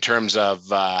in terms of,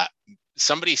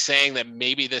 somebody saying that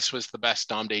maybe this was the best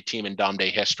Dom Day team in Dom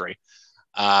Day history.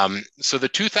 So the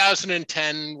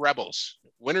 2010 Rebels,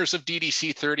 winners of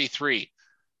DDC 33,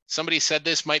 somebody said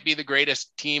this might be the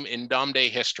greatest team in Dom Day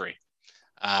history.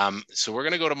 So we're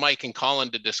going to go to Mike and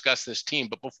Colin to discuss this team.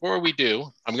 But before we do,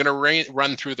 I'm going to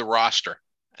run through the roster.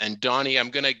 And Donnie, I'm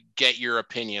going to get your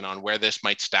opinion on where this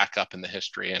might stack up in the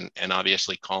history. And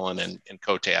obviously Colin and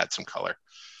Cote add some color.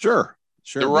 Sure.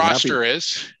 The roster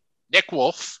is Nick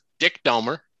Wolf, Dick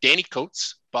Delmer, Danny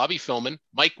Coates, Bobby Philman,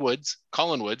 Mike Woods,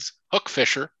 Colin Woods, Hook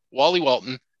Fisher, Wally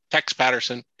Walton, Tex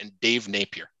Patterson, and Dave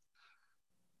Napier.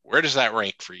 Where does that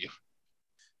rank for you?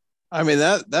 I mean,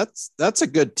 that's a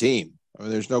good team. I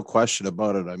mean, there's no question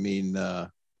about it. I mean,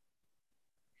 when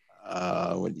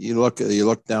you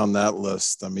look down that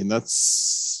list, I mean,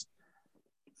 that's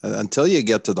until you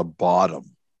get to the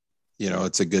bottom,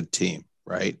 it's a good team,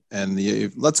 right? And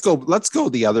let's go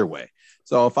the other way.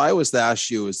 So if I was to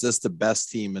ask you, is this the best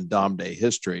team in Dom Day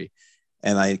history?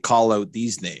 And I call out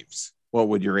these names, what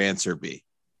would your answer be?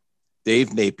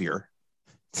 Dave Napier,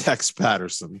 Tex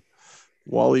Patterson,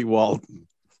 Wally Walton,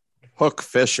 Hook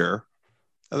Fisher,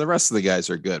 and the rest of the guys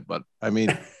are good. But I mean,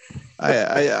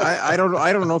 I don't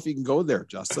know if you can go there,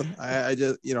 Justin. I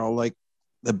just, like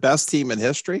the best team in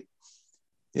history,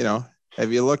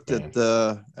 have you looked at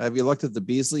the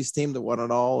Beasley's team that won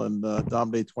it all in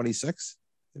Dom Day 26?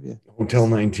 Hotel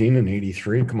 19 and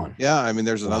 83. Come on. Yeah. I mean,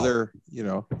 there's another,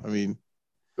 I mean,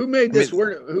 who made this?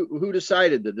 Who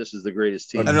decided that this is the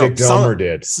greatest team? Dick Delmer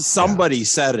did. Somebody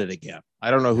said it again.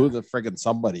 I don't know who the friggin'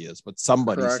 somebody is, but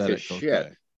somebody said it.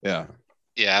 Shit. Yeah.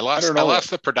 Yeah. I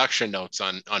lost the production notes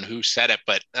on who said it,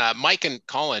 but Mike and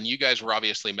Colin, you guys were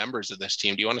obviously members of this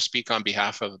team. Do you want to speak on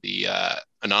behalf of the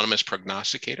anonymous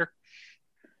prognosticator?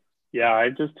 Yeah, I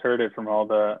just heard it from all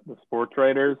the sports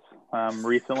writers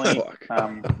recently.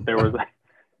 There was, I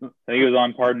think it was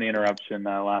on Pardon the Interruption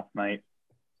last night.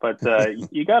 But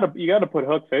you gotta put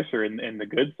Hook Fisher in the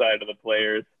good side of the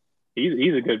players.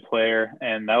 He's a good player,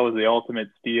 and that was the ultimate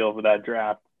steal for that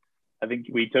draft. I think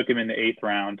we took him in the 8th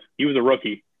round. He was a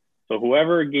rookie, so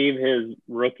whoever gave his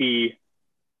rookie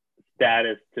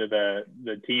status to the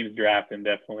team's draft and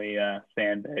definitely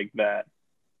sandbagged that.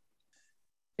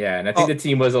 Yeah, and I think the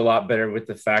team was a lot better with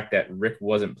the fact that Rick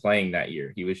wasn't playing that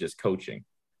year. He was just coaching.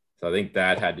 So I think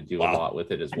that had to do a lot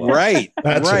with it as well. Right.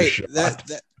 That's right.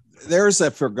 There's a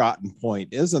forgotten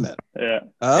point, isn't it? Yeah.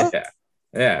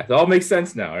 Yeah. It all makes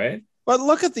sense now, right? But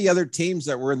look at the other teams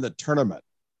that were in the tournament.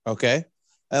 Okay.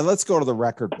 And let's go to the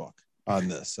record book on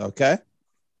this. Okay.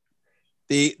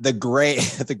 The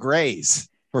Grays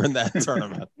were in that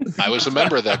tournament. I was a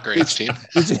member of that Grays team.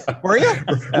 Were you?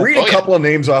 Read a couple of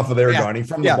names off of there, Donnie,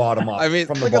 from the bottom up. I mean,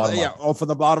 from the bottom up. Oh, from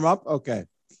the bottom up. Okay.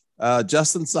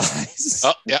 Justin Size.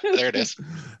 Oh, yeah, there it is.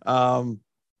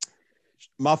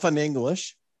 Muffin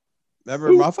English.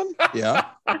 Remember Muffin? Yeah.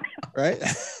 Right.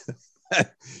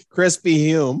 Crispy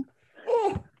Hume,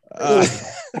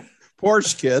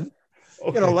 Porsche Kid.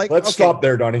 Okay. Like let's stop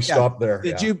there, Donnie. Yeah. Stop there.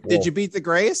 Did you beat the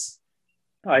Grays?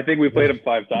 I think we played him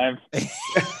 5 times.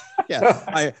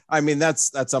 Yeah, I mean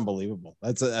that's unbelievable.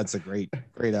 That's a great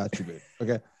attribute.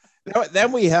 Okay,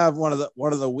 then we have one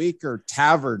of the weaker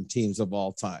tavern teams of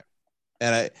all time.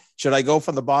 And should I go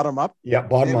from the bottom up? Yeah,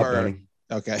 bottom up, Donnie.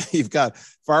 Okay, you've got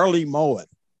Farley Mowat.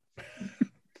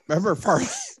 Remember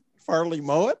Farley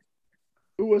Mowat?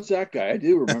 Who was that guy? I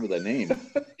do remember the name.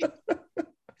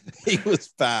 He was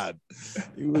bad.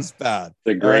 It's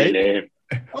a great name.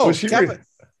 Oh,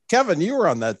 Kevin, you were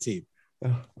on that team.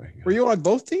 Oh, were you on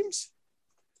both teams?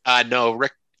 No,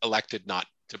 Rick elected not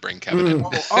to bring Kevin in.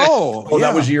 Oh,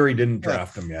 that was year he didn't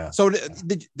draft him. Yeah. So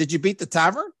did you beat the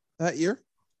Tavern that year?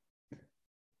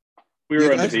 We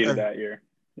were undefeated that year.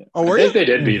 Yeah. Oh, I think they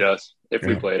did beat us if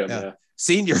we played them. Yeah.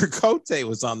 Senior Cote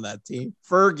was on that team.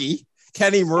 Fergie,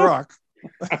 Kenny Murrock.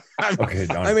 Okay,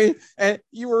 Don. I mean, and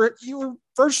you were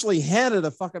virtually handed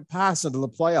a fucking pass into the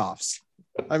playoffs.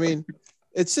 I mean,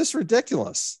 it's just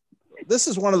ridiculous. This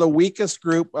is one of the weakest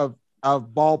group of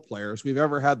ball players we've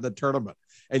ever had in the tournament.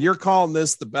 And you're calling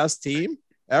this the best team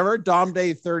ever? Dom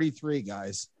Day 33,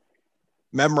 guys.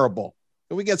 Memorable.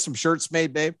 Can we get some shirts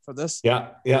made, babe, for this? Yeah.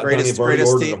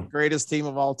 Greatest team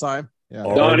of all time. Yeah.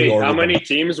 Donnie, how many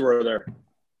teams were there?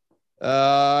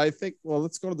 I think,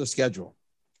 let's go to the schedule.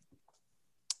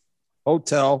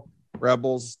 Hotel,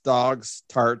 Rebels, Dogs,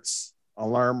 Tarts,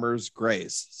 Alarmers,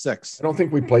 Grays. 6. I don't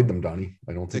think we played them, Donnie.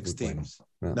 I don't think 6 we played teams.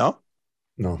 them.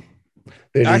 No?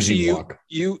 Actually,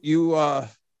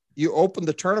 you opened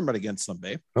the tournament against them,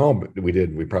 babe. Oh, but we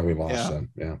did. We probably lost them.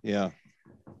 Yeah.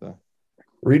 So.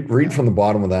 Read from the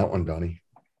bottom of that one, Donnie.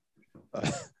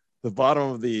 The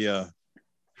bottom of the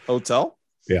hotel?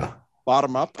 Yeah.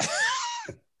 Bottom up.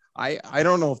 I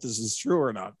don't know if this is true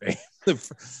or not, babe.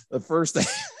 The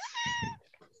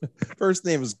first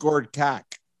name is Gord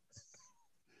Cack.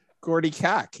 Gordy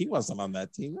Cack. He wasn't on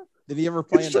that team. Did he ever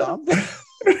play in Dom?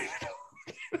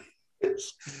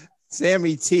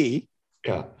 Sammy T.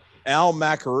 Yeah. Al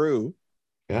Macaru.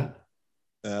 Yeah.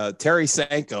 Terry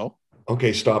Sanko.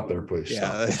 Okay, stop there, please.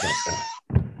 Yeah.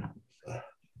 Stop.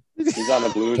 He's on the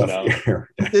Blues now.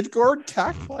 Did Gord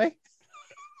Cack play?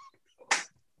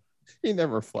 He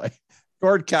never played.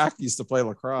 Gord Cack used to play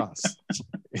lacrosse.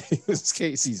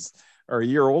 Casey's a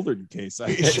year older than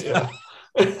Casey. Yeah.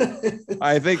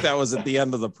 I think that was at the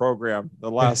end of the program, the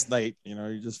last night.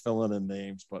 You're just filling in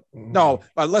names, but no.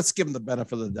 But let's give them the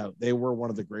benefit of the doubt. They were one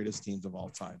of the greatest teams of all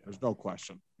time. There's no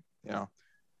question.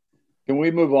 Can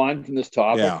we move on from this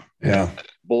topic? Yeah.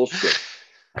 Bullshit.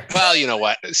 Well, you know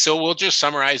what? So we'll just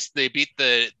summarize. They beat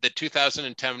the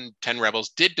 2010 Rebels,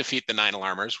 did defeat the 9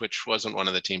 Alarmers, which wasn't one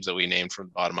of the teams that we named from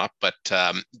the bottom up, but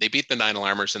they beat the 9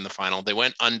 Alarmers in the final. They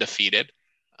went undefeated,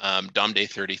 Dom Day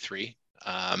 33,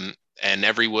 and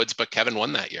every Woods but Kevin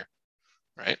won that year,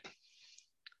 right?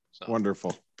 So,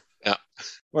 wonderful. Yeah.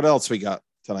 What else we got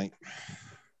tonight?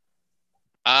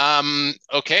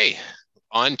 Okay.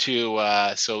 On to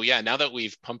now that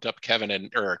we've pumped up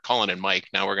Colin and Mike,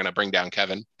 now we're going to bring down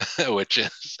Kevin, which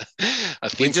is a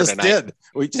theme for tonight.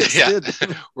 We just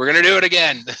did. We're going to do it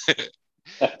again.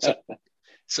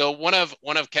 So one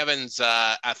of Kevin's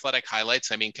athletic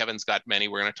highlights, I mean, Kevin's got many.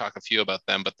 We're going to talk a few about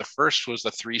them, but the first was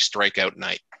the 3 strikeout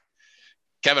night.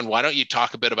 Kevin, why don't you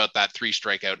talk a bit about that 3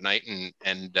 strikeout night?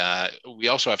 And we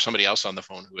also have somebody else on the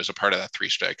phone who was a part of that 3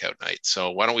 strikeout night.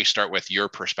 So why don't we start with your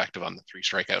perspective on the 3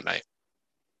 strikeout night?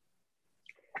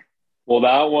 Well,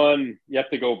 that one, you have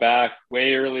to go back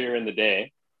way earlier in the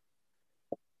day.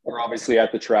 We're obviously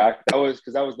at the track. That was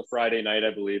the Friday night,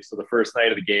 I believe. So the first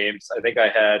night of the games, I think I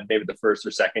had maybe the first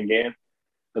or second game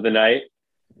of the night.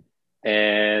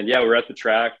 And we're at the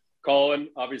track. Colin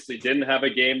obviously didn't have a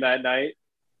game that night.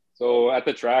 So at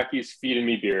the track, he's feeding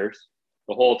me beers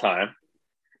the whole time.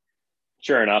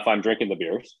 Sure enough, I'm drinking the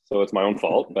beers. So it's my own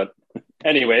fault. But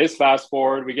anyways, fast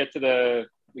forward, we get to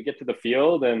the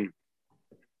field, and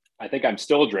I think I'm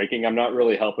still drinking. I'm not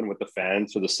really helping with the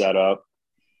fence or the setup.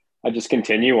 I just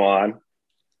continue on.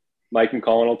 Mike and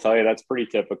Colin will tell you that's pretty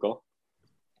typical.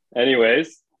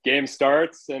 Anyways, game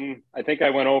starts, and I think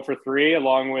I went 0 for 3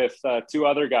 along with 2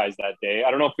 other guys that day. I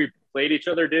don't know if we played each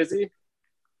other dizzy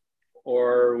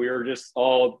or we were just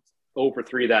all 0 for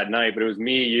 3 that night, but it was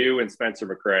me, you, and Spencer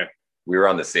McRae. We were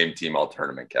on the same team all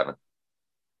tournament, Kevin.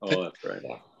 Oh, that's right.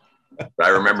 But I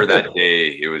remember that day,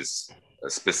 it was a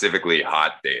specifically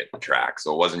hot day at the track,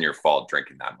 so it wasn't your fault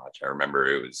drinking that much. I remember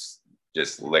it was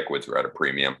just liquids were at a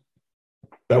premium.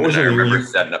 That wasn't I remember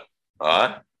setting up.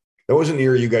 That wasn't the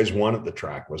year you guys won at the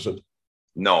track, was it?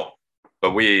 No,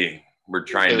 but we were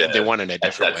trying to. They won in a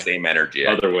different that way. Same energy.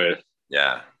 Other way.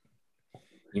 Yeah.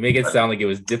 You make it sound like it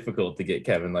was difficult to get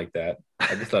Kevin like that.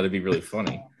 I just thought it'd be really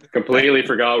funny. Completely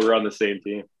forgot we were on the same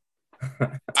team.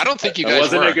 I don't think you That guys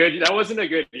wasn't were. a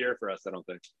good year for us, I don't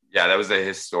think. Yeah, that was a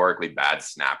historically bad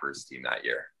Snappers team that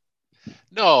year.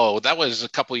 No, that was a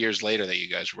couple years later that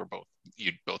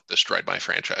you both destroyed my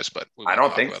franchise, but we I won't don't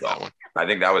talk think about so. that one. I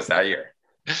think that was that year.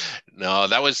 No,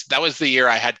 that was the year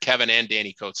I had Kevin and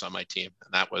Danny Coates on my team,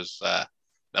 and that was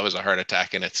a heart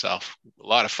attack in itself. A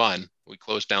lot of fun. We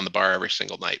closed down the bar every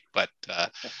single night, but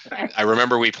I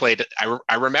remember we played.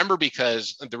 I remember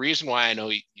because the reason why I know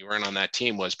you weren't on that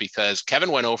team was because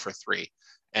Kevin went 0 for 3,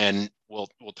 and we'll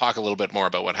talk a little bit more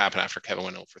about what happened after Kevin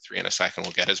went 0 for 3 in a second.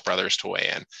 We'll get his brothers to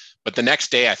weigh in. But the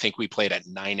next day, I think we played at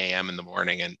 9 a.m. in the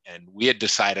morning, and we had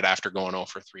decided after going 0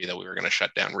 for 3 that we were going to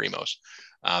shut down Remos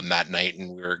that night,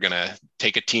 and we were going to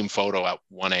take a team photo at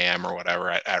 1 a.m. or whatever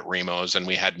at Remos, and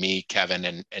we had me, Kevin,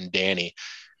 and Danny.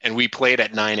 And we played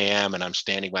at 9 a.m. and I'm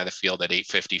standing by the field at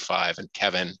 8:55, and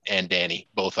Kevin and Danny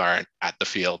both aren't at the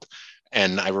field.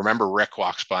 And I remember Rick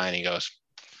walks by and he goes,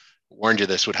 "Warned you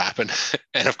this would happen."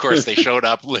 And of course they showed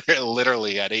up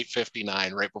literally at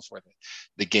 8:59 right before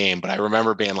the game. But I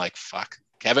remember being like, fuck,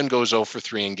 Kevin goes 0 for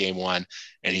 3 in game 1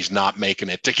 and he's not making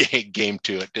it to game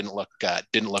 2. It didn't look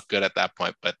good at that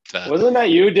point. But wasn't that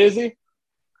you, Dizzy?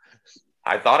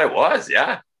 I thought it was,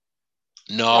 yeah.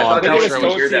 No, I thought that was sure the it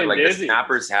was year that like the Dizzy.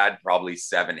 Snappers had probably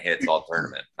 7 hits all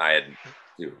tournament. I had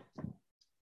 2.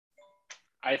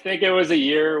 I think it was a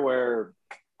year where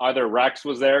either Rex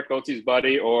was there, Coates's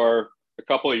buddy, or a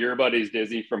couple of your buddies,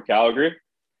 Dizzy, from Calgary.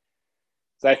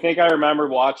 So I think I remember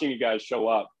watching you guys show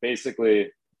up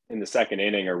basically in the second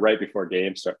inning or right before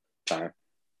game start time.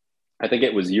 I think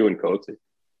it was you and Coates.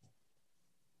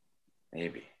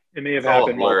 Maybe. It may have It's all a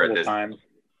happened blur at multiple this- times.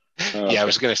 yeah, I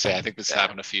was going to say, I think this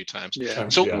happened a few times. Yeah.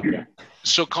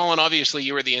 So Colin, obviously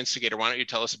you were the instigator. Why don't you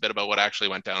tell us a bit about what actually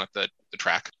went down at the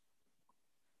track?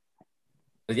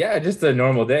 Yeah, just a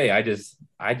normal day. I just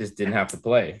didn't have to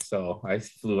play, so I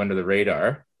flew under the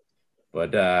radar.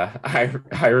 But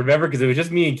I remember because it was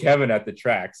just me and Kevin at the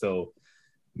track, so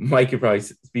Mike could probably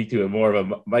speak to it more.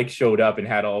 But Mike showed up and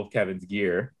had all of Kevin's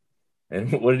gear.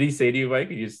 And what did he say to you,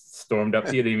 Mike? He just stormed up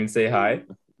to you, didn't even say hi.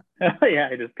 Yeah,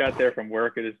 I just got there from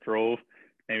work. I just drove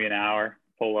maybe an hour,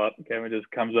 pull up. Kevin just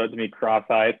comes up to me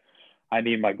cross-eyed. I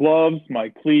need my gloves, my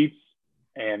cleats,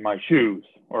 and my shoes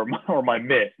or my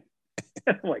mitt.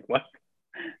 I'm like, what?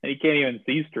 And he can't even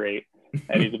see straight,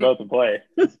 and he's about to play.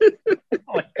 I'm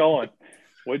like, Colin,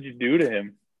 what'd you do to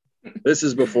him? This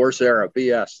is before Sarah.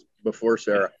 BS. Before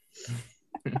Sarah.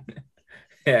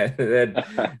 Yeah, and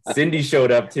then Cindy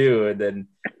showed up too, and then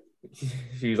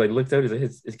she was like, looked out, he's like,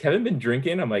 has Kevin been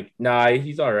drinking? I'm like, nah,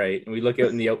 he's all right. And we look out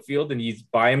in the outfield, and he's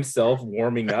by himself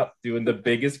warming up, doing the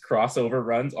biggest crossover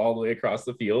runs all the way across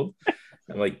the field.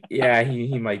 I'm like, yeah,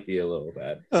 he might be a little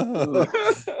bad.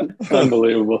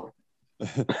 Unbelievable.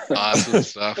 Awesome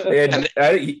stuff. And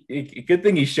good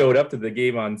thing he showed up to the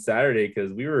game on Saturday,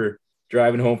 because we were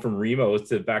driving home from Remos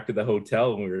back to the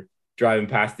hotel, and we were driving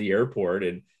past the airport,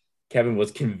 and Kevin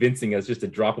was convincing us just to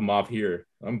drop him off here.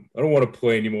 I don't want to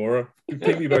play anymore.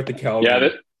 Take me back to Calgary. Yeah,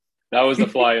 that was the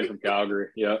fly-in from Calgary.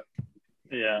 Yeah.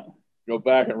 Yeah. Go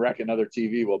back and wreck another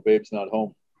TV while Babe's not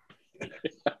home.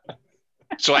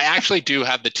 So I actually do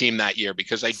have the team that year,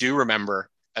 because I do remember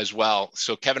as well.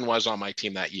 So Kevin was on my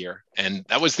team that year, and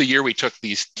that was the year we took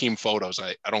these team photos.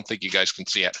 I don't think you guys can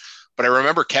see it, but I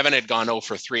remember Kevin had gone 0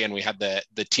 for 3, and we had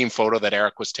the team photo that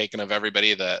Eric was taking of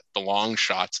everybody, the long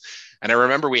shots. And I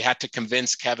remember we had to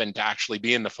convince Kevin to actually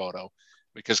be in the photo,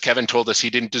 because Kevin told us he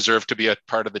didn't deserve to be a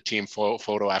part of the team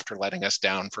photo after letting us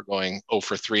down for going 0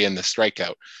 for 3 in the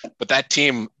strikeout. But that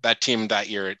team that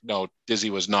year, no, Dizzy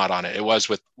was not on it. It was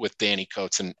with Danny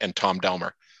Coates and Tom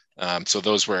Delmer. So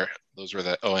those were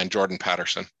and Jordan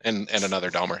Patterson and another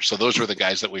Delmer. So those were the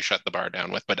guys that we shut the bar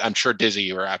down with. But I'm sure, Dizzy,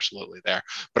 you were absolutely there.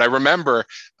 But I remember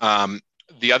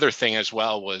the other thing as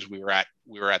well was we were at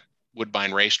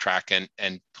Woodbine Racetrack,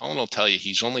 and Colin will tell you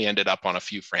he's only ended up on a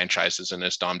few franchises in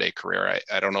his Dom Day career.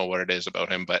 I don't know what it is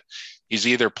about him, but he's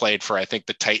either played for, I think,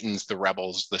 the Titans, the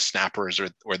Rebels, the Snappers,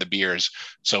 or the Beers.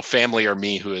 So family or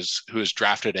me who has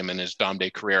drafted him in his Dom Day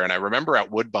career. And I remember at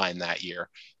Woodbine that year,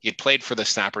 he had played for the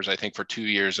Snappers, I think, for 2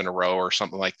 years in a row or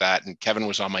something like that. And Kevin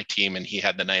was on my team, and he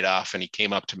had the night off, and he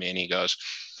came up to me and he goes,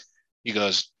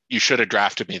 "You should have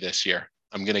drafted me this year.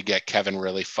 I'm going to get Kevin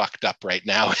really fucked up right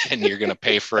now, and you're going to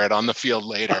pay for it on the field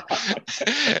later."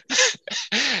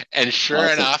 And sure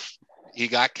enough, he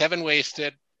got Kevin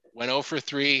wasted, went 0 for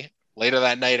 3. Later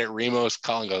that night at Remos,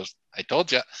 Colin goes, "I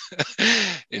told you,"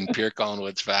 in pure Colin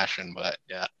Woods fashion. But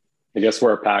yeah. I guess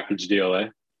we're a package deal, eh?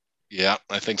 Yeah,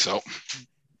 I think so.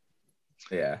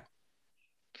 Yeah.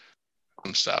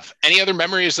 Some stuff. Any other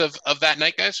memories of that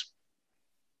night, guys?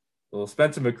 Well,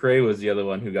 Spencer McRae was the other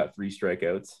one who got 3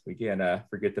 strikeouts. We can't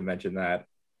forget to mention that.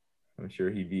 I'm sure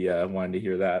he'd be wanting to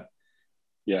hear that.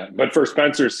 Yeah, but for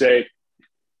Spencer's sake,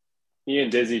 he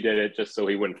and Dizzy did it just so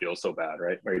he wouldn't feel so bad,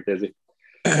 right? Right, Dizzy?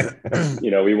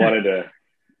 We wanted to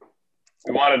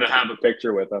have a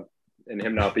picture with him and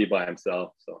him not be by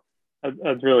himself. So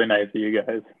that's really nice of you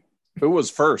guys. Who was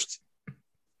first?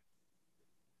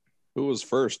 Who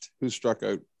struck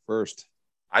out first?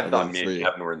 I thought me and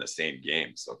Kevin were in the same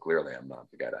game, so clearly I'm not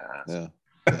the guy to ask.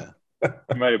 Yeah.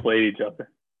 We might have played each other.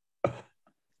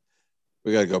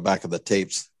 We got to go back to the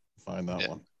tapes to find that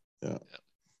one. Yeah.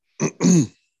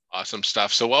 Awesome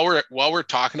stuff. So while we're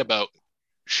talking about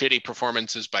shitty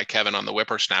performances by Kevin on the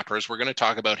Whippersnappers, we're going to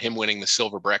talk about him winning the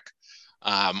Silver Brick,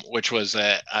 which was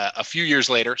a few years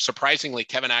later. Surprisingly,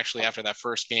 Kevin actually, after that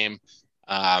first game,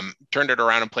 turned it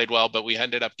around and played well, but we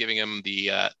ended up giving him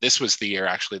this was the year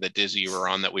actually that Dizzy, you were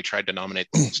on, that we tried to nominate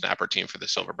the Snapper team for the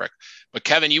Silver Brick. But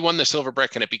Kevin, you won the Silver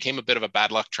Brick and it became a bit of a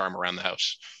bad luck charm around the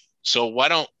house. So why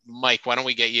don't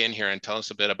we get you in here and tell us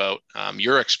a bit about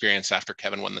your experience after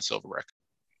Kevin won the Silver Brick?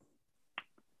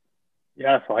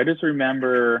 Yeah, so I just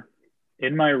remember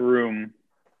in my room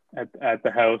at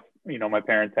the house, my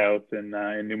parents' house in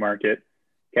Newmarket,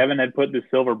 Kevin had put the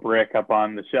Silver Brick up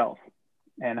on the shelf.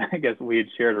 And I guess we had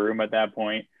shared a room at that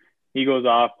point. He goes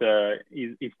off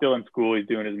he's still in school. He's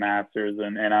doing his master's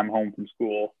and I'm home from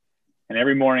school. And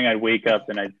every morning I'd wake up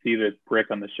and I'd see this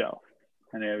brick on the shelf.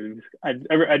 And I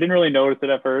didn't really notice it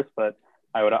at first, but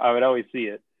I would always see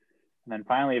it. And then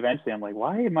finally, eventually, I'm like,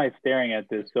 why am I staring at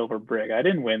this silver brick? I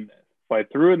didn't win this. So I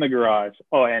threw it in the garage.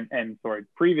 Oh, and sorry,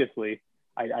 previously,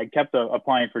 I kept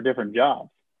applying for different jobs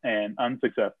and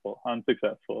unsuccessful,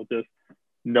 just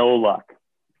no luck.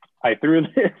 I threw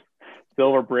this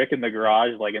silver brick in the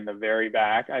garage, like in the very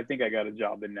back. I think I got a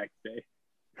job the next day.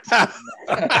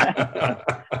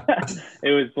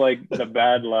 It was like the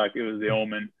bad luck. It was the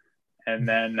omen. And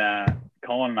then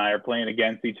Colin and I are playing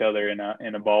against each other in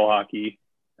a ball hockey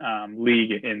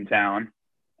league in town.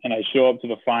 And I show up to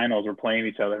the finals. We're playing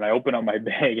each other, and I open up my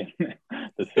bag, and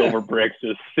the silver brick's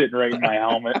just sitting right in my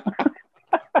helmet.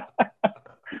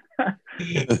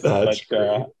 That's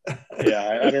great.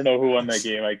 Yeah, I don't know who won that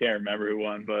game. I can't remember who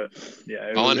won, but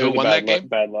yeah. Colin, who won that game?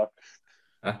 Bad luck.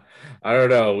 I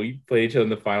don't know. We played each other in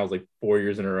the finals like 4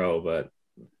 years in a row, but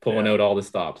pulling out all the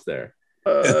stops there.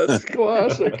 That's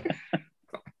classic.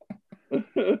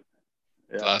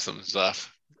 It's awesome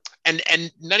stuff. And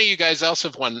none of you guys else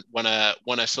have won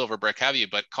a silver brick, have you?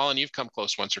 But Colin, you've come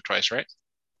close once or twice, right?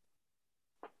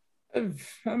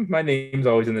 My name's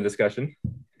always in the discussion.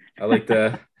 I like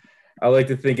to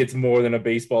think it's more than a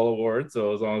baseball award.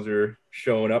 So as long as we're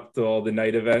showing up to all the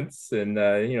night events and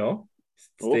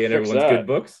stay in everyone's good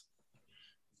books.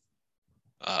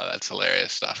 That's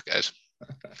hilarious stuff, guys.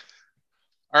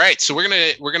 All right, so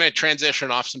we're gonna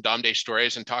transition off some Dom Day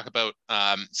stories and talk about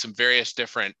some various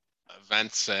different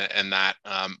events and that.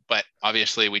 But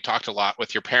obviously, we talked a lot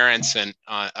with your parents and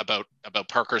about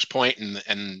Parker's Point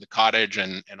and the cottage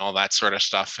and all that sort of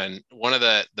stuff. And one of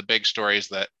the big stories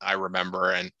that I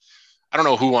remember, and I don't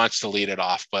know who wants to lead it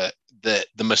off, but the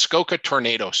Muskoka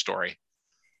tornado story.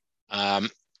 Colin,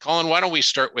 why don't we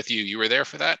start with you? You were there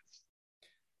for that?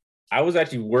 I was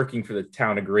actually working for the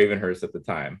town of Gravenhurst at the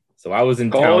time. So I was in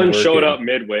town. Colin showed up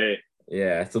midway.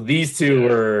 Yeah. So these two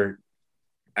were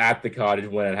at the cottage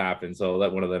when it happened. So I'll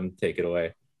let one of them take it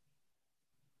away.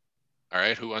 All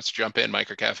right. Who wants to jump in, Mike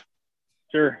or Kev?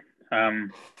 Sure. I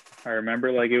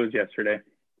remember like it was yesterday.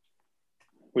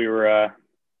 We were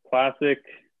classic.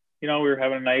 We were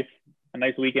having a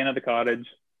nice weekend at the cottage.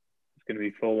 It's going to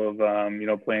be full of,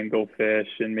 playing Go Fish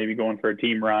and maybe going for a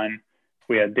team run.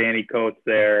 We had Danny Coates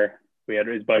there. We had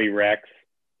his buddy Rex,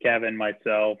 Kevin,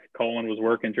 myself. Colin was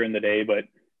working during the day, but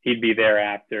he'd be there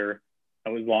after.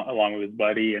 I was along with his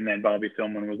buddy, and then Bobby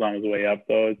Filman was on his way up.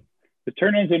 So it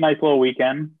turned into a nice little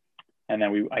weekend. And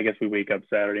then I guess we wake up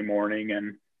Saturday morning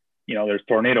and, there's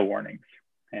tornado warnings.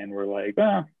 And we're like,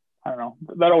 I don't know.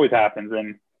 That always happens.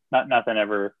 And nothing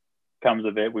ever comes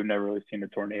of it. We've never really seen a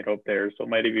tornado up there. So it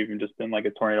might have even just been like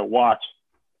a tornado watch.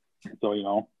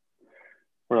 So,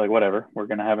 we're like, whatever. We're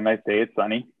going to have a nice day. It's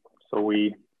sunny. So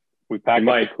we packed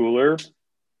up the cooler.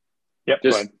 Yep.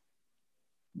 Just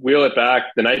wheel it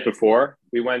back. The night before,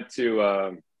 we went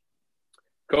to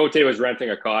Cote was renting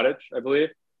a cottage, I believe.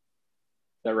 Is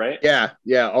that right?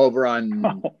 Yeah. Over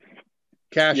on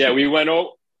Cash. Yeah, we went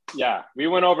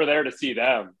over there to see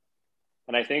them.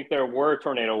 And I think there were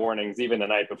tornado warnings even the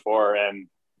night before. And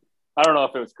I don't know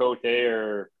if it was Cote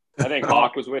or I think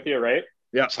Hawk was with you, right?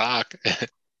 Yeah. Hawk.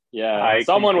 Yeah,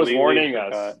 someone was warning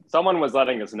us. Someone was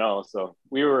letting us know. So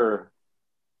we were,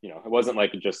 it wasn't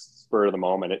like just spur of the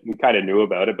moment. We kind of knew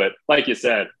about it, but like you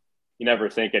said, you never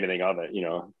think anything of it.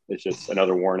 It's just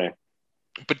another warning.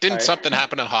 But didn't something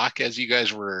happen to Hawk as you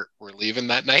guys were leaving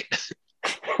that night?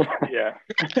 Yeah.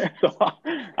 So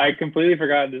I completely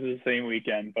forgot this is the same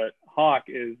weekend, but Hawk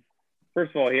is,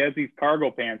 first of all, he has these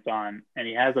cargo pants on and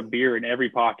he has a beer in every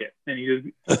pocket. And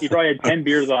he probably had 10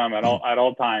 beers on him at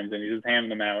all times, and he's just handing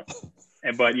them out.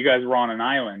 But you guys were on an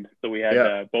island, so we had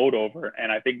a boat over,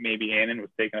 and I think maybe Annan was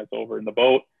taking us over in the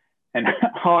boat, and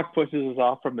Hawk pushes us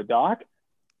off from the dock,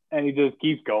 and he just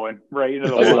keeps going right into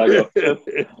the water.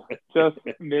 just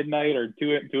midnight or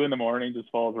 2 in the morning, just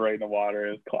falls right in the water.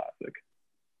 It was classic.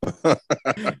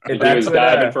 He was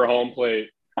diving for home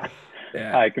plate.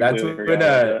 Yeah, that's when,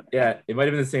 it might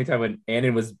have been the same time when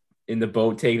Annan was in the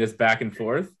boat taking us back and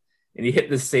forth, and he hit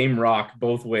the same rock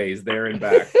both ways, there and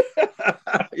back.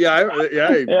 He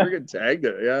freaking tagged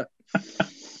it. Yeah.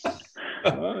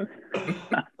 No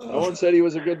one said he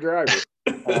was a good driver.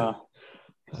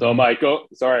 So, Mike,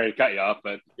 sorry to cut you off,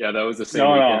 but yeah, that was the same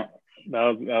weekend.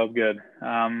 No, that was good.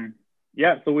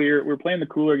 So we're playing the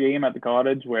cooler game at the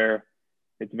cottage, where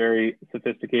it's a very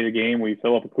sophisticated game. We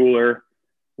fill up a cooler,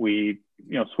 we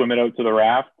swim it out to the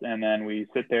raft, and then we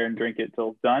sit there and drink it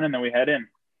till it's done, and then we head in.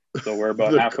 So we're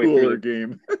about halfway through the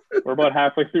game. We're about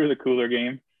halfway through the cooler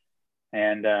game,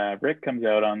 and Rick comes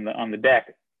out on the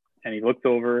deck, and he looks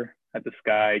over at the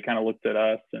sky. He kind of looks at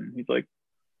us, and he's like,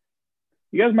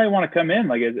 "You guys might want to come in.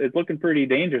 Like it's looking pretty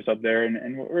dangerous up there."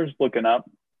 And we're just looking up.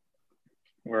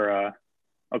 We're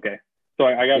okay. So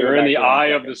I got. You're in the eye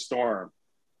of the storm.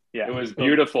 Yeah, it was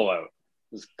beautiful out.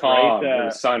 It was calm. It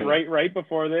was sunny. Right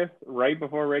before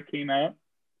Rick came out,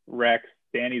 Rex,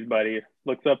 Danny's buddy,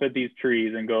 looks up at these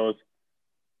trees and goes,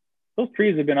 "Those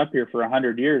trees have been up here for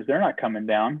 100 years. They're not coming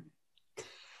down."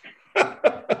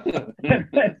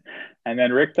 And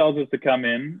then Rick tells us to come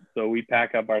in, so we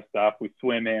pack up our stuff. We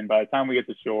swim in. By the time we get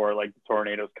to shore, like, the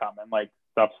tornado's coming, like,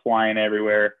 stuff's flying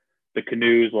everywhere. The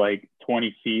canoe's like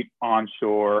 20 feet on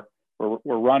shore. We're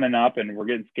running up, and we're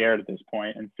getting scared at this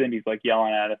point. And Cindy's like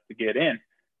yelling at us to get in,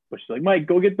 but she's like, "Mike,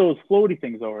 go get those floaty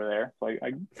things over there." So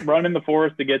I run in the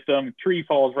forest to get them. A tree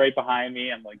falls right behind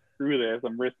me. I'm like, screw this.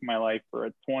 I'm risking my life for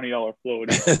a $20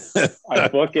 floaty. I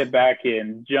book it back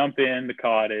in, jump in the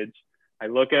cottage. I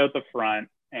look out the front,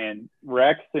 and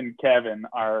Rex and Kevin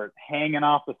are hanging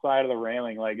off the side of the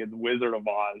railing like it's Wizard of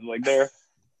Oz. Like, they're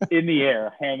in the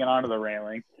air, hanging onto the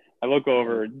railing. I look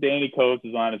over, Danny Coates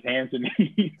is on his hands and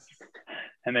knees.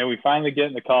 And then we finally get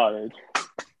in the cottage,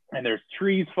 and there's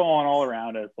trees falling all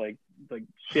around us, like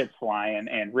shit's flying.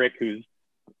 And Rick, who's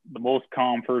the most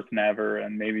calm person ever,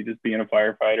 and maybe just being a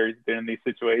firefighter, he's been in these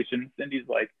situations. And he's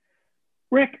like,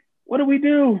 "Rick, what do we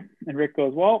do?" And Rick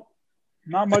goes, "Well,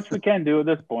 not much we can do at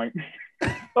this point."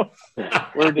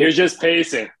 You're just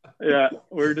pacing. Yeah,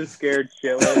 we're just scared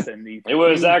shitless. And these. It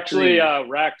was actually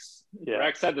Rex. Yeah.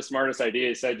 Rex had the smartest idea.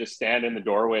 He said, "Just stand in the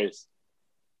doorways,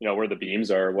 where the beams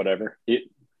are or whatever."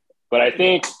 But I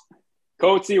think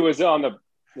Coatsy was in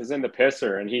the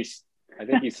pisser, and I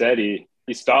think he said he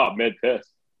stopped mid piss.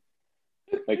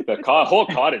 Like, the whole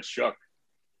cottage shook.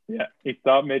 Yeah, he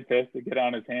stopped mid piss to get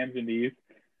on his hands and knees,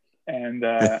 and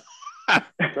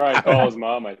try and call his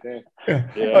mom, I think.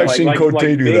 Yeah. I've seen Cote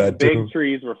do that too. Big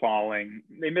trees were falling.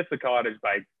 They missed the cottage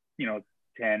by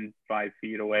 5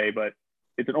 feet away, but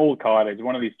it's an old cottage.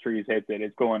 One of these trees hits it,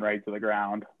 it's going right to the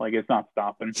ground. Like, it's not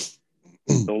stopping.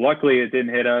 So luckily it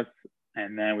didn't hit us.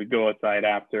 And then we go outside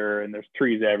after, and there's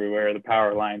trees everywhere. The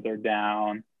power lines are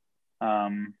down.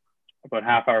 About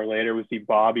half hour later, we see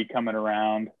Bobby coming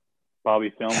around.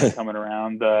 Bobby Filmer coming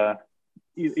around.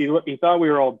 He thought we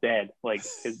were all dead. Like,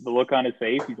 the look on his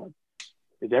face, he's like,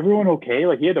 "Is everyone okay?"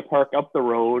 Like, he had to park up the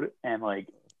road and like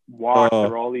walk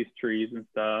through all these trees and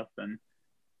stuff. And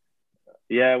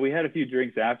yeah, we had a few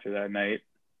drinks after that night.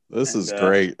 This is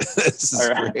great. This is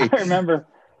great. I remember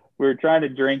we were trying to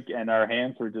drink, and our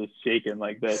hands were just shaking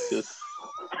like this. Just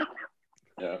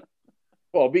yeah.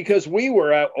 Well, because we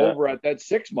were over at that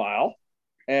 6 Mile,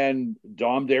 and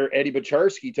Dom Dare, Eddie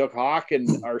Bacharski took Hawk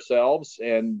and ourselves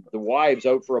and the wives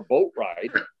out for a boat ride,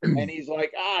 and he's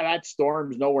like, "That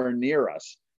storm's nowhere near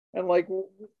us." And like,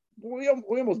 we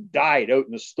almost died out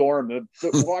in the storm.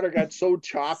 The water got so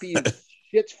choppy, and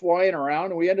shit's flying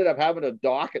around, and we ended up having a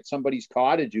dock at somebody's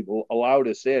cottage who allowed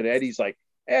us in. Eddie's like,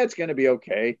 "It's gonna be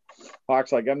okay."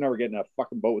 Hawk's like, "I'm never getting a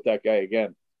fucking boat with that guy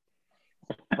again."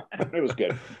 It was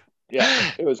good.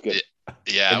 Yeah, it was good.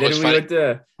 Yeah, and then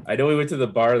we went to the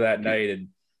bar that night, and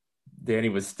Danny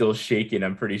was still shaking,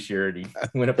 I'm pretty sure. And he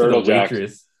went up to the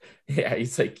waitress. Yeah,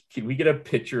 he's like, "Can we get a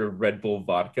pitcher of Red Bull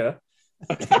vodka?"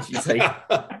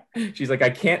 she's like, I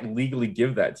can't legally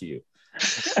give that to you.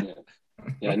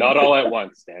 Yeah, not all at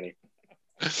once, Danny.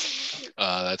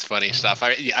 That's funny stuff.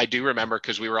 I do remember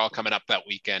because we were all coming up that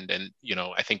weekend, and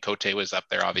I think Cote was up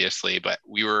there obviously, but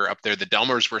we were up there. The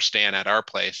Delmers were staying at our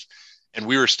place, and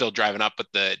we were still driving up, but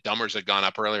the Delmers had gone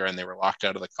up earlier and they were locked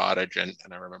out of the cottage. And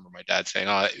I remember my dad saying,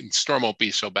 "Oh, the storm won't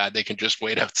be so bad. They can just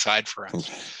wait outside for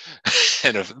us."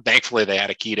 And thankfully they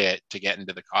had a key to get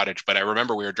into the cottage. But I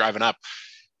remember we were driving up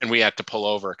and we had to pull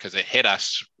over because it hit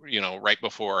us, right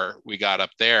before we got up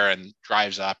there, and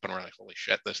drives up, and we're like, holy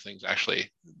shit, this thing's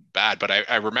actually bad. But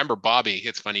I remember Bobby,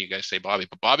 it's funny you guys say Bobby,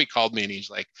 but Bobby called me and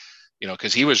he's like,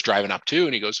 because he was driving up too,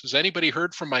 and he goes, has anybody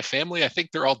heard from my family? I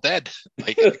think they're all dead.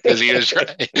 Like, because he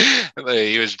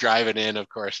was driving in, of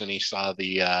course, and he saw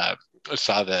the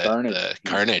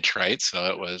carnage, right? So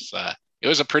it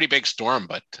was a pretty big storm,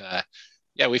 but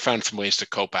yeah, we found some ways to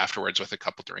cope afterwards with a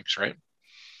couple drinks, right?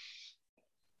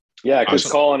 Yeah,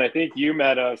 because Colin, I think you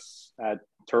met us at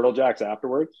Turtle Jacks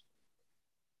afterwards.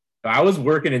 I was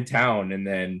working in town, and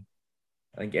then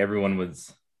I think everyone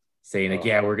was saying, like,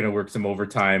 yeah, we're going to work some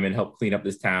overtime and help clean up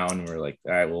this town. And we're like,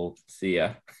 all right, we'll see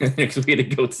ya. Because we had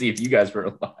to go see if you guys were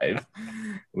alive.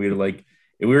 We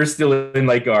were still in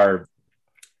like our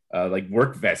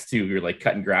work vest too. We were like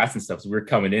cutting grass and stuff. So we were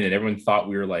coming in, and everyone thought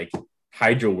we were like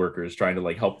hydro workers trying to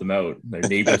like help them out. Their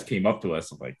neighbors came up to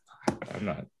us. I'm like, I'm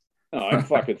not. Oh, I'm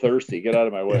fucking thirsty. Get out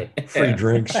of my way. Free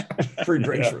drinks for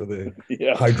the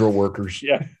hydro workers.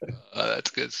 Yeah.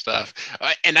 That's good stuff.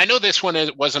 And I know this one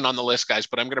wasn't on the list, guys,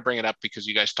 but I'm going to bring it up because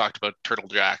you guys talked about Turtle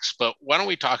Jacks. But why don't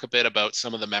we talk a bit about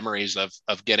some of the memories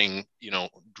of getting,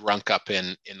 drunk up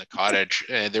in the cottage?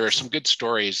 There are some good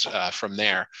stories from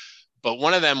there. But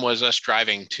one of them was us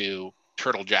driving to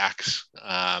Turtle Jacks.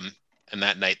 And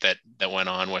that night that went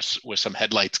on was some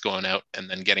headlights going out and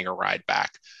then getting a ride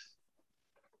back.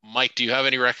 Mike, do you have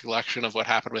any recollection of what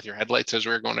happened with your headlights as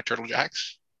we were going to Turtle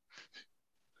Jacks?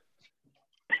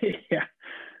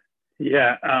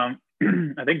 Yeah.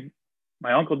 I think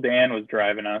my Uncle Dan was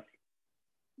driving us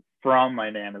from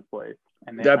my Nana's place.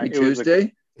 And would that be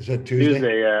Tuesday? Is that Tuesday?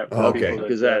 Tuesday, yeah. Okay.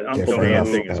 Because that Uncle Dan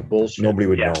thing is bullshit. Nobody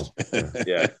would know.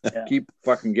 Yeah. Keep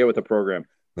fucking get with the program.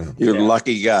 You're a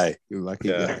lucky guy. You're a lucky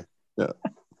guy.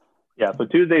 Yeah. So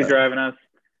Tuesday's driving us.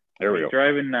 There we go.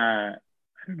 Driving, I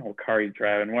don't know what car he's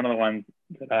driving. One of the ones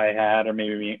that I had, or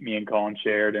maybe me and Colin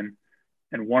shared, and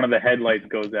one of the headlights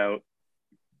goes out.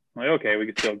 I'm like, okay, we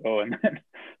can still go. And then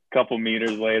a couple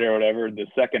meters later, or whatever, the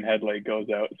second headlight goes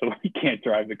out, so we can't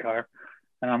drive the car.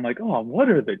 And I'm like, oh, what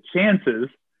are the chances?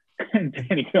 And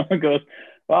Danny goes,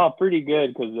 well, pretty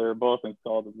good, because they're both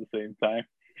installed at the same time.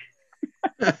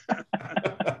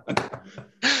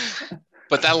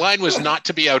 But that line was not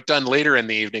to be outdone later in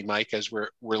the evening, Mike, as we're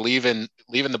leaving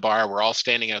the bar. We're all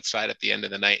standing outside at the end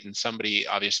of the night, and somebody,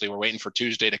 obviously we're waiting for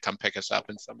Tuesday to come pick us up,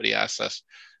 and somebody asked us,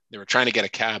 they were trying to get a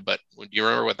cab, but do you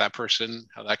remember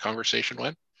how that conversation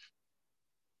went?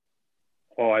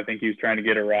 Oh, I think he was trying to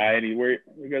get a ride. Where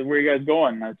are you guys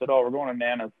going? And I said, oh, we're going to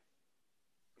Nana's.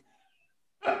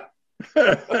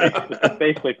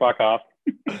 Basically, fuck off.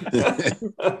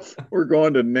 We're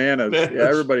going to Nana's. Yeah,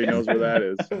 everybody knows where that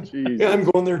is. Jeez. Yeah, I'm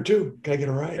going there too. Can I get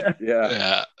a ride?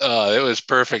 Yeah. Oh, it was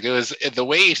perfect. It was the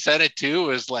way he said it too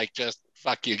was like, just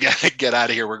fuck you, get out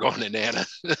of here. We're going to Nana.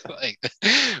 Like,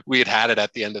 we had it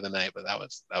at the end of the night, but that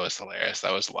was hilarious.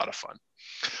 That was a lot of fun.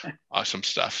 Awesome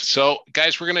stuff. So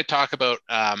guys, we're going to talk about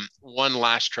one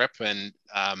last trip, and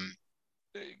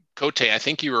Cote, I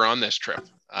think you were on this trip.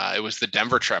 It was the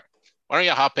Denver trip. Why don't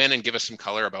you hop in and give us some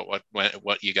color about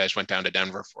what you guys went down to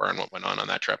Denver for and what went on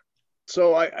that trip?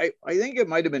 So I think it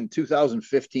might have been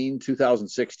 2015,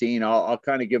 2016. I'll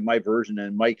kind of give my version,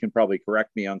 and Mike can probably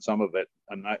correct me on some of it.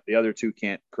 The other two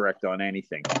can't correct on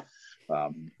anything,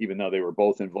 even though they were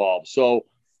both involved. So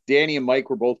Danny and Mike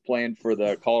were both playing for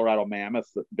the Colorado Mammoth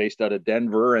based out of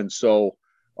Denver. And so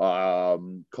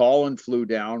Colin flew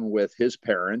down with his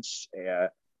parents,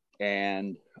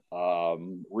 and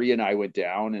Rhea and I went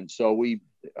down, and so we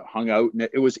hung out, and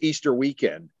it was Easter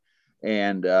weekend.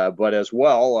 And but as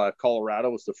well,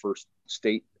 Colorado was the first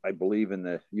state, I believe, in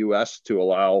the U.S. to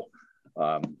allow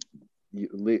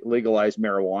legalized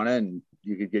marijuana, and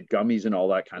you could get gummies and all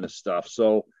that kind of stuff.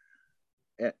 So,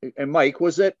 and Mike,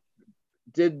 was it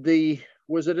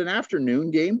an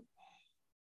afternoon game?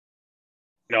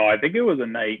 No, I think it was a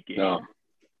night game. No.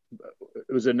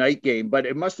 It was a night game, but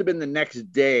it must have been the next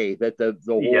day that the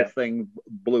whole thing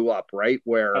blew up, right?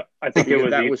 Where I think it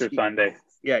was Easter Sunday.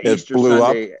 Yeah, Easter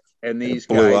Sunday, and these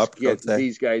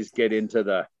guys get into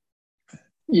the.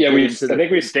 Yeah, I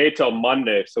think we stayed till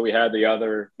Monday, so we had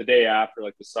the day after,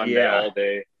 like the Sunday all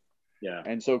day. Yeah.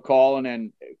 And so Colin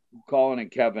and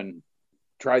Kevin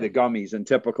try the gummies, and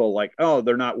typical, like, oh,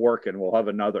 they're not working, we'll have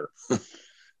another.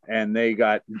 And they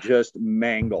got just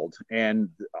mangled. And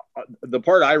the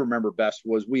part I remember best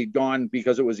was we'd gone,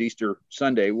 because it was Easter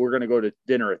Sunday, we're going to go to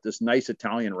dinner at this nice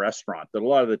Italian restaurant that a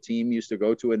lot of the team used to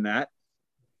go to in that.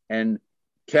 And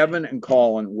Kevin and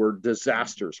Colin were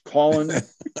disasters. Colin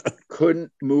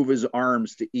couldn't move his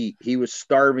arms to eat. He was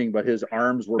starving, but his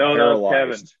arms were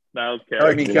paralyzed. That was Kevin.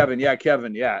 I mean, Kevin. Yeah,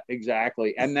 Kevin. Yeah,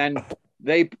 exactly. And then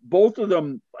both of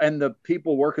them and the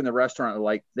people working the restaurant are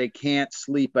like, they can't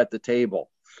sleep at the table.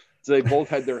 So they both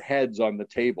had their heads on the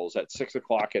tables at 6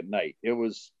 o'clock at night. It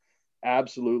was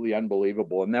absolutely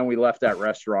unbelievable. And then we left that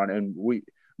restaurant, and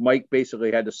Mike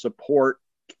basically had to support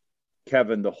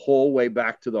Kevin the whole way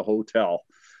back to the hotel.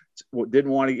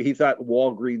 He thought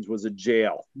Walgreens was a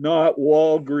jail. Not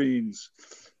Walgreens.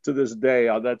 To this day,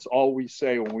 that's all we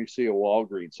say when we see a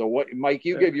Walgreens. So what, Mike,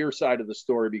 you give your side of the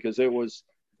story, because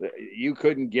you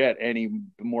couldn't get any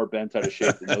more bent out of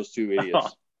shape than those two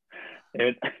idiots.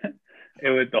 It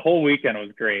was the whole weekend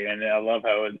was great, and I love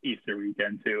how it was Easter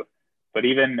weekend too. But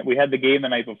even we had the game the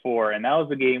night before, and that was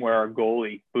the game where our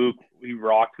goalie Book, we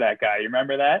rocked that guy. You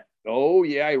remember that? Oh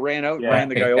yeah, he ran out and ran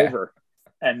the guy over.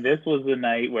 And this was the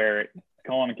night where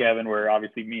Colin and Kevin were,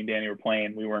 obviously me and Danny were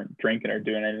playing. We weren't drinking or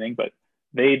doing anything, but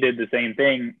they did the same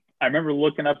thing. I remember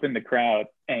looking up in the crowd,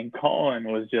 and Colin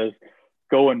was just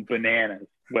going bananas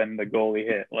when the goalie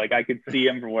hit. Like, I could see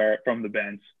him from the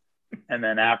bench. And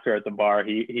then after at the bar,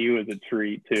 he was a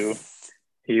treat too.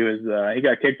 He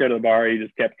got kicked out of the bar. He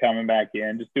just kept coming back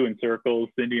in, just doing circles.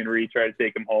 Cindy and Ree tried to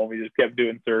take him home. He just kept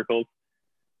doing circles.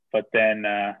 But then,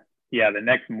 the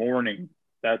next morning,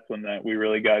 that's when we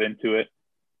really got into it.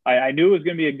 I knew it was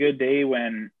going to be a good day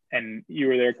and you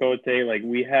were there, Cote. Like,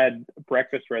 we had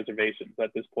breakfast reservations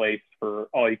at this place for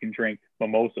all you can drink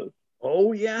mimosas.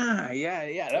 Oh yeah,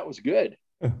 that was good.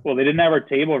 Well, they didn't have our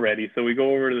table ready, so we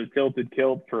go over to the Tilted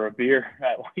Kilt for a beer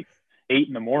at like 8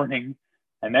 a.m,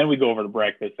 and then we go over to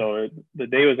breakfast. So the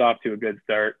day was off to a good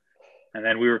start, and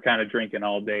then we were kind of drinking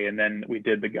all day, and then we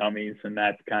did the gummies, and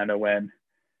that's kind of when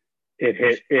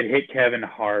it hit Kevin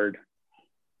hard.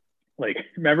 Like,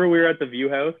 remember we were at the View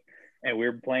House and we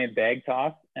were playing bag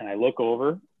toss, and I look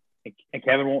over and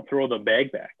Kevin won't throw the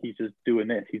bag back. He's just doing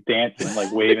this. He's dancing,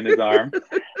 like waving his arm.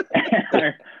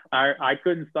 I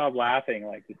couldn't stop laughing,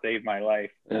 like, to save my life.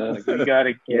 Like, we got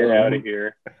to get out of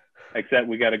here. Except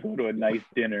we got to go to a nice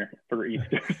dinner for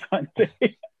Easter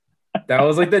Sunday. That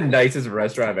was like the nicest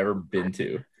restaurant I've ever been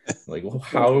to. Like,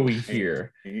 how are we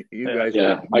here? You guys,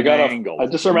 I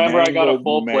just remember I got a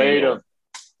full plate of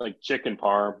like chicken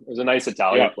parm. It was a nice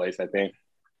Italian place, I think.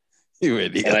 You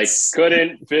idiots. And I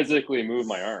couldn't physically move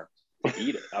my arm to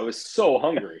eat it. I was so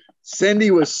hungry.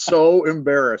 Cindy was so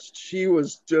embarrassed. She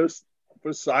was just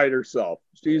beside herself.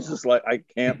 She's just like, I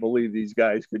can't believe these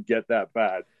guys could get that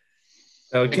bad.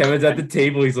 Oh, Kevin's at the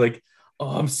table. He's like,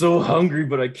 oh, I'm so hungry,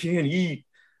 but I can't eat.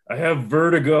 I have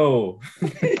vertigo.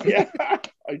 Yeah,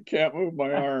 I can't move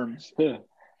my arms. I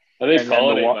think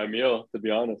Colin ate my meal, to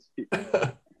be honest.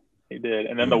 He did.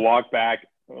 And then the walk back,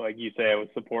 like you say, I was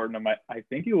supporting him. I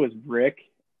think it was Rick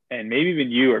and maybe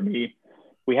even you or me.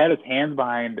 We had his hands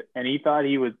behind, and he thought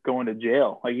he was going to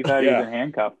jail. Like, he thought he was in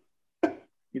handcuffs.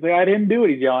 He's like, I didn't do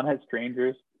it. He's yelling at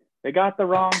strangers. They got the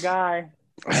wrong guy.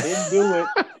 I didn't do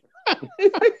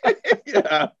it.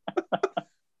 Yeah.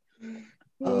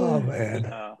 Oh,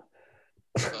 man.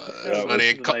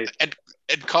 Funny.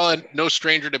 And Colin, no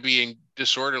stranger to being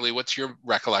disorderly. What's your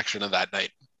recollection of that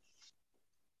night?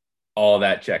 All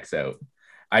that checks out.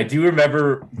 I do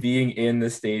remember being in the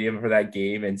stadium for that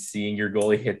game and seeing your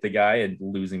goalie hit the guy and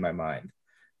losing my mind.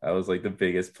 That was like the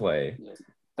biggest play.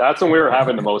 That's when we were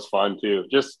having the most fun too.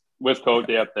 Just with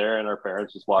Cote up there and our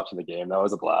parents just watching the game. That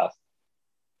was a blast.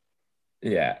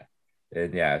 Yeah.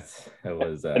 And it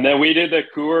was. And then we did the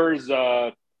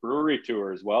Coors brewery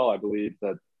tour as well. I believe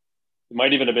that it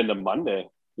might even have been the Monday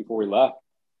before we left.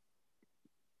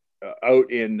 Out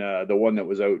in the one that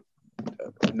was out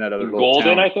in that other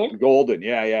Golden, town. I think. Golden,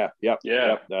 yep.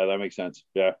 That makes sense.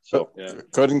 Yeah. So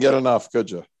couldn't get enough,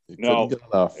 could you? No, get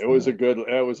enough. It was a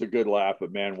good laugh,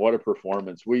 but man, what a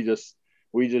performance! We just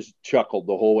chuckled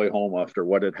the whole way home after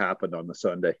what had happened on the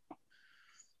Sunday.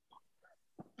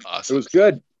 Awesome. It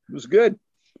was good.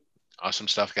 Awesome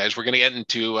stuff, guys. We're gonna get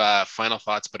into final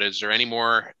thoughts, but is there any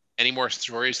more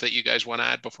stories that you guys want to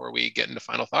add before we get into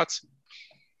final thoughts?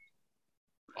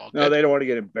 No, they don't want to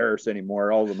get embarrassed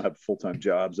anymore. All of them have full-time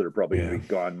jobs that are probably going to be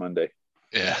gone Monday.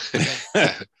 Yeah.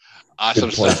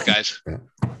 Awesome stuff, guys. Yeah.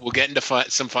 We'll get into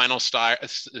some final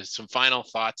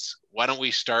thoughts. Why don't we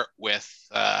start with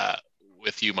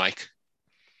you, Mike?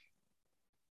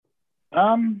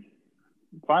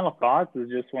 Final thoughts is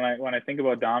just when I think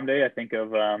about Dom Day, I think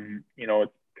of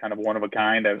it's kind of one of a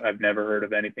kind. I've never heard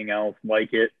of anything else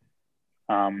like it.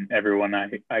 Everyone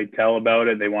I tell about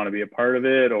it, they want to be a part of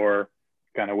it, or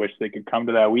kind of wish they could come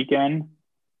to that weekend.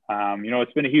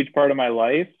 It's been a huge part of my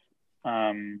life.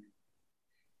 I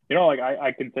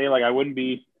can say I wouldn't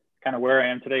be kind of where I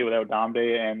am today without Dom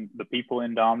Day and the people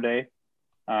in Dom Day.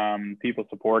 People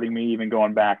supporting me, even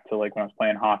going back to when I was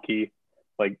playing hockey,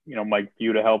 Mike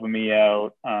Buda helping me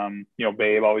out.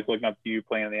 Babe, always looking up to you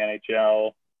playing in the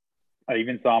NHL. I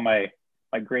even saw my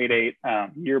grade 8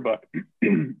 yearbook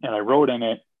and I wrote in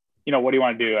it, what do you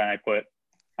want to do? And I put,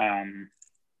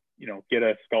 get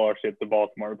a scholarship to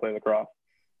Baltimore to play lacrosse.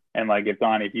 And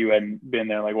if you hadn't been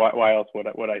there, why else would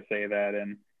I say that?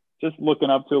 And just looking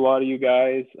up to a lot of you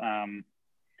guys,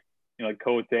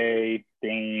 Cote,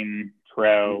 Dane,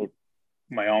 Trout,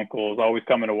 my uncles, always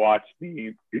coming to watch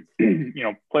me,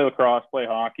 play lacrosse, play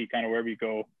hockey, kind of wherever you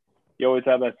go. You always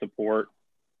have that support.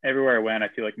 Everywhere I went, I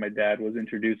feel like my dad was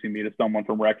introducing me to someone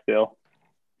from Rexdale.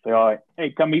 So,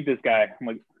 hey, come meet this guy. I'm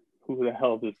like, who the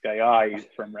hell is this guy? He's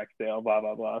from Rexdale, blah,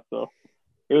 blah, blah. So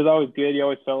it was always good. You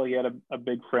always felt like you had a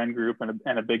big friend group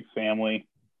and a big family.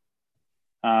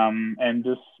 And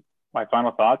just my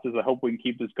final thoughts is I hope we can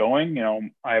keep this going.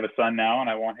 I have a son now and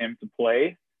I want him to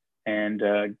play and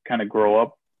kind of grow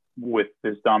up with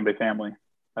this Dom Day family.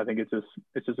 I think it's just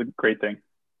a great thing.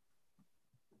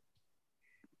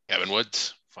 Kevin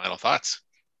Woods, final thoughts.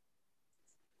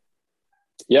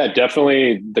 Yeah,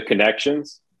 definitely the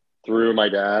connections through my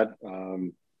dad.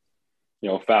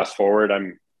 Fast forward,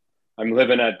 I'm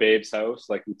living at Babe's house,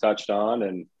 like we touched on,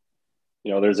 and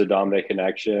there's a Dom Day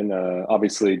connection.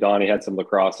 Obviously, Donnie had some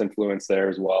lacrosse influence there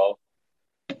as well.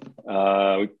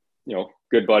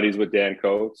 Good buddies with Dan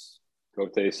Coates,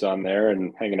 Cote's son there,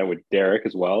 and hanging out with Derek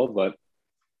as well. But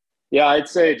yeah, I'd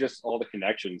say just all the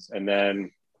connections, and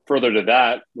then further to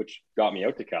that, which got me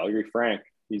out to Calgary, Frank.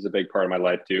 He's a big part of my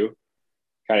life too.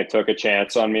 Kind of took a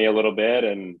chance on me a little bit,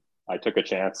 and I took a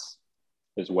chance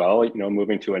as well,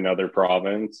 moving to another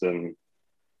province. And,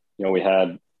 we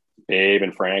had Babe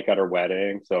and Frank at our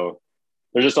wedding. So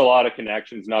there's just a lot of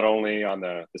connections, not only on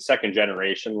the second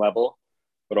generation level,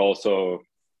 but also,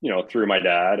 through my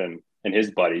dad and his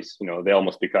buddies. They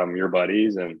almost become your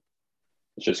buddies, and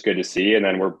it's just good to see. And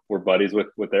then we're buddies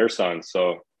with their sons.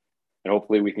 So, and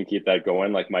hopefully we can keep that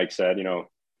going. Like Mike said,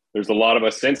 there's a lot of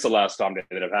us since the last Dom Day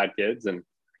that have had kids, and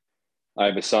I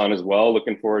have a son as well.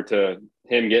 Looking forward to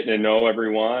him getting to know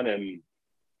everyone, and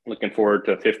looking forward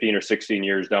to 15 or 16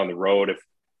 years down the road. If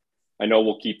I know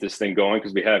we'll keep this thing going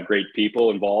because we have great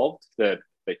people involved that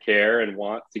care and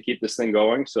want to keep this thing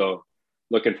going. So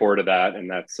looking forward to that. And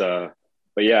that's, but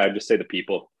yeah, I'd just say the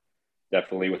people,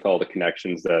 definitely, with all the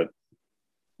connections that,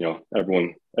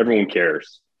 everyone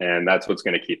cares. And that's what's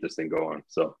going to keep this thing going.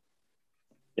 So,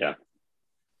 yeah.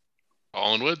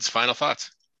 Colin Woods, final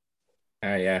thoughts.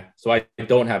 Yeah. So I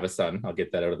don't have a son. I'll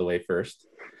get that out of the way first.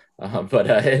 But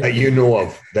that you know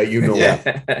of.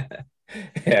 Yeah,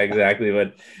 exactly.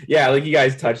 But yeah, like you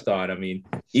guys touched on, I mean,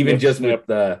 even just with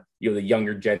the the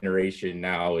younger generation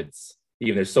now, it's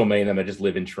even there's so many of them that just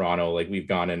live in Toronto. Like we've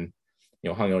gone and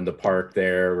hung out in the park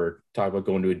there, or talk about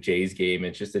going to a Jays game.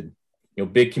 It's just a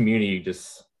big community.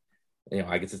 Just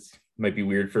I guess it might be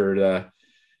weird for the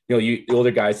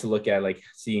older guys to look at, like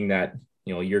seeing that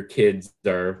your kids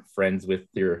are friends with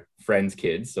your friends'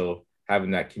 kids. So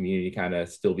having that community kind of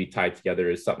still be tied together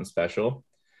is something special.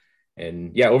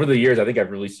 And yeah, over the years, I think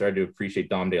I've really started to appreciate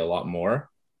Dom Day a lot more.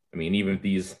 I mean, even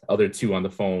these other two on the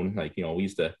phone, like, we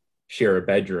used to share a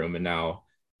bedroom, and now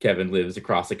Kevin lives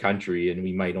across the country, and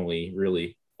we might only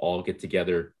really all get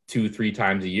together 2-3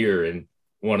 times a year. And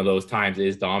one of those times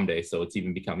is Dom Day. So it's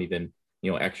even become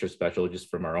extra special just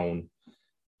from our own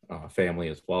family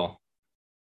as well.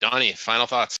 Donnie, final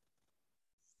thoughts.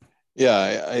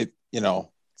 Yeah, I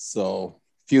so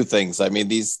few things. I mean,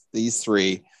 these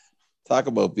three, talk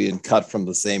about being cut from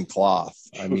the same cloth.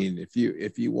 I mean,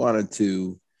 if you wanted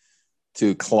to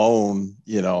clone,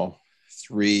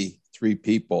 three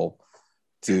people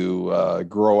to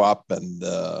grow up and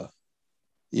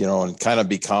and kind of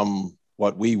become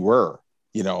what we were,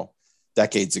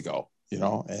 decades ago,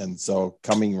 and so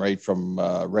coming right from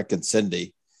Rick and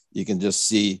Cindy, you can just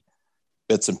see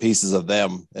bits and pieces of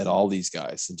them and all these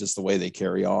guys, and just the way they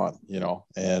carry on,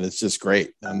 and it's just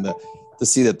great. And to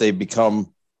see that they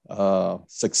become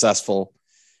successful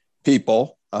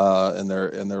people in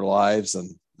their lives,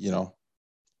 and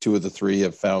two of the three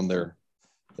have found their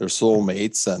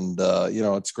soulmates, and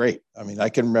it's great. I mean, I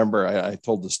can remember I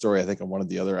told the story, I think, on one of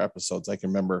the other episodes. I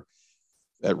can remember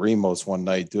at Remos one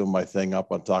night doing my thing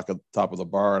up on top of the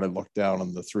bar, and I looked down,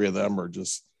 and the three of them are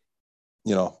just,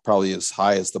 you know, probably as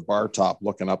high as the bar top,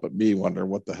 looking up at me, wondering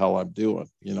what the hell I'm doing,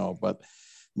 you know. But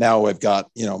now I've got,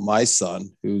 you know, my son,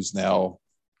 who's now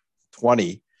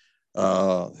 20,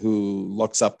 who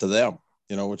looks up to them,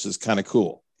 you know, which is kind of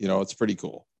cool. You know, it's pretty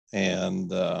cool.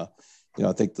 And, you know,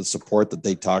 I think the support that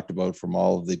they talked about from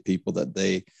all of the people that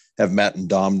they have met in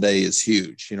Dom Day is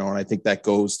huge, you know, and I think that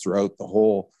goes throughout the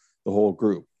whole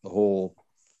group,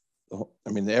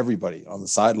 I mean, everybody on the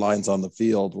sidelines, on the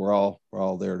field, we're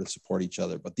all there to support each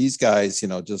other. But these guys, you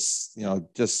know,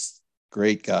 just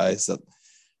great guys that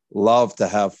love to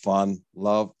have fun,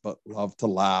 love to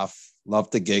laugh, love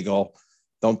to giggle,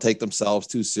 don't take themselves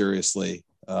too seriously.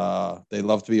 They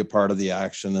love to be a part of the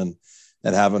action and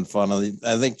having fun.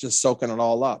 I think just soaking it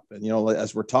all up. And, you know,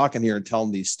 as we're talking here and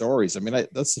telling these stories, I mean,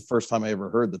 that's the first time I ever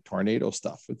heard the tornado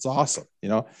stuff. It's awesome, you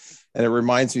know, and it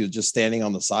reminds me of just standing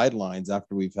on the sidelines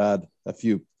after we've had a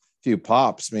few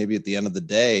pops, maybe at the end of the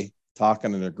day,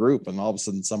 talking in a group, and all of a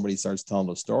sudden somebody starts telling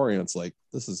a story, and it's like,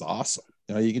 this is awesome.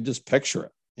 You know, you can just picture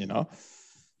it, you know?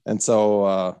 And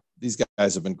so these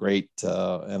guys have been great.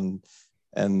 And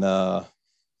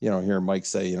you know, hear Mike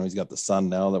say, you know, he's got the son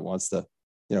now that wants to,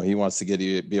 you know, he wants to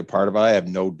be a part of it. I have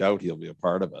no doubt he'll be a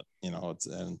part of it. You know,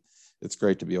 it's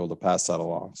great to be able to pass that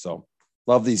along. So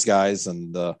love these guys,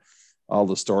 and all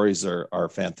the stories are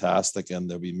fantastic, and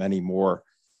there'll be many more,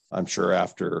 I'm sure,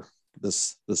 after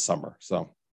this summer. So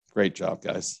great job,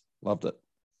 guys. Loved it.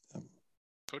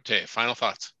 Cote, final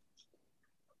thoughts.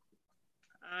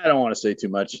 I don't want to say too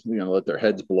much, you know, let their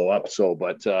heads blow up. So,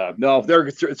 but no, they're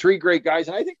three great guys.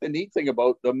 And I think the neat thing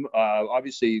about them,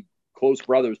 obviously close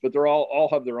brothers, but they're all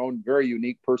have their own very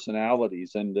unique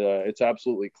personalities, and it's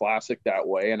absolutely classic that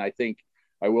way. And I think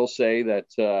I will say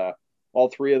that all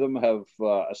three of them have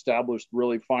established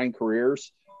really fine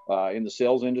careers in the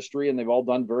sales industry, and they've all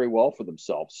done very well for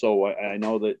themselves. So I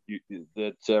know that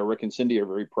Rick and Cindy are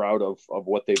very proud of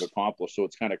what they've accomplished. So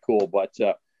it's kind of cool. But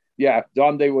yeah,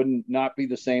 Dom Day would not be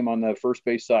the same on the first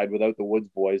base side without the Woods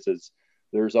boys.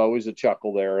 There's always a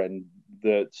chuckle there, and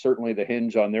certainly the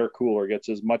hinge on their cooler gets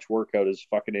as much work out as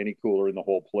fucking any cooler in the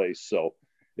whole place. So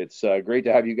it's great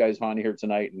to have you guys on here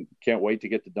tonight, and can't wait to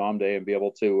get to Dom Day and be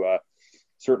able to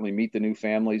certainly meet the new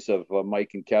families of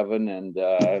Mike and Kevin,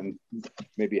 and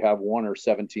maybe have 1 or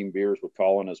 17 beers with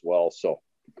Colin as well. So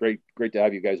great to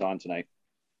have you guys on tonight.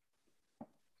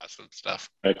 Awesome stuff.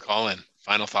 Colin,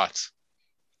 final thoughts.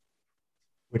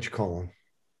 Which Colin?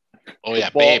 Oh yeah,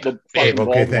 Babe.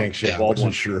 Okay, thanks. Yeah,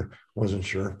 wasn't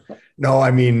sure. No, I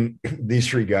mean, these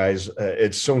three guys,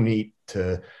 it's so neat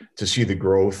to see the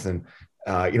growth, and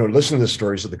you know, listen to the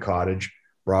stories of the cottage.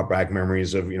 Brought back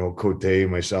memories of, you know, Cote,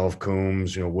 myself,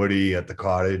 Coombs, you know, Woody at the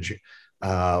cottage.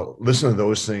 Listen to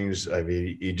those things. I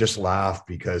mean, you just laugh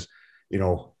because, you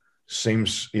know, same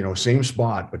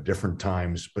spot, but different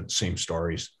times, but same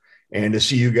stories. And to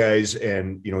see you guys,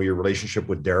 and, you know, your relationship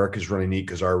with Derek is really neat,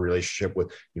 because our relationship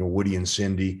with, you know, Woody and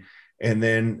Cindy. And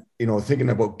then, you know, thinking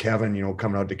about Kevin, you know,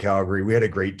 coming out to Calgary, we had a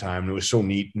great time. It was so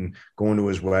neat, and going to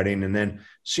his wedding, and then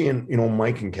seeing, you know,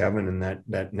 Mike and Kevin and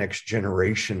that next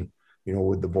generation, you know,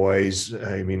 with the boys,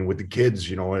 I mean, with the kids,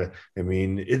 you know, I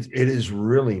mean, it is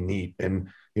really neat. And,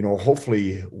 you know,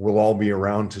 hopefully we'll all be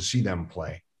around to see them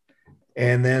play.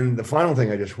 And then the final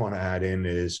thing I just want to add in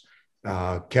is,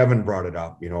 Kevin brought it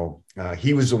up, you know,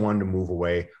 he was the one to move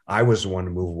away. I was the one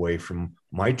to move away from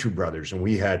my two brothers. And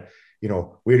we had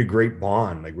a great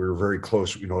bond. Like, we were very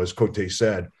close, you know, as Cote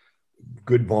said,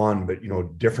 good bond, but, you know,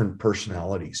 different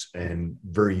personalities and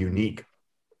very unique.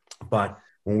 But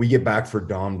when we get back for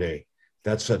Dom Day,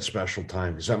 that's that special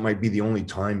time, because that might be the only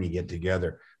time you get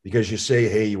together, because you say,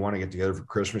 hey, you want to get together for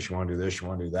Christmas, you want to do this, you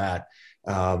want to do that.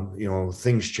 You know,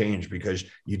 things change, because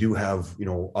you do have, you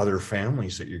know, other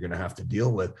families that you're going to have to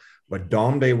deal with. But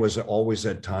Dom Day was always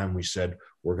that time we said,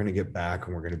 we're going to get back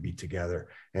and we're going to be together.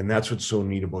 And that's what's so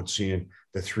neat about seeing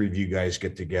the three of you guys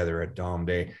get together at Dom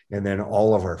Day, and then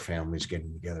all of our families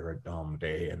getting together at Dom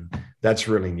Day. And that's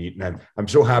really neat. And I'm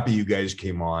so happy you guys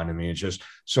came on. I mean, it's just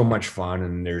so much fun,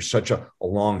 and there's such a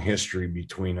long history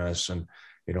between us. And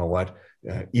you know what,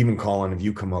 even Colin, if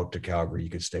you come out to Calgary, you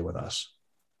could stay with us.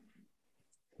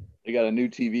 You got a new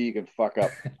TV you can fuck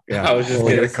up. Yeah, I was just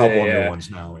we gonna got a couple say, of new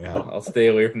ones now. Yeah, I'll stay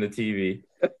away from the TV.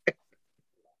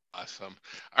 Awesome.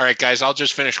 All right, guys, I'll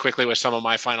just finish quickly with some of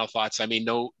my final thoughts. I mean,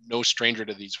 no stranger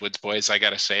to these Woods boys. I got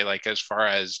to say, like, as far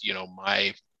as, you know,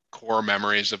 my core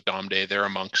memories of Dom Day, they're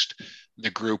amongst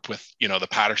the group with, you know, the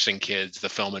Patterson kids, the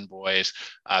Filman boys,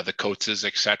 the Coates,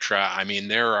 etc. I mean,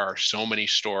 there are so many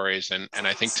stories. And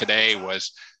I think today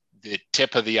was the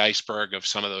tip of the iceberg of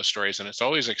some of those stories. And it's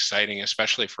always exciting,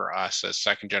 especially for us as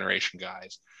second generation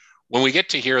guys, when we get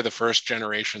to hear the first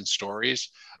generation stories,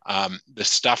 the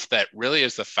stuff that really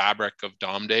is the fabric of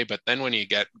Dom Day. But then when you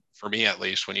get, for me at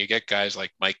least, when you get guys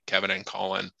like Mike, Kevin, and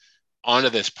Colin onto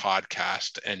this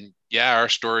podcast, and yeah, our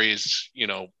stories, you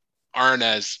know, aren't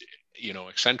as, you know,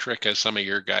 eccentric as some of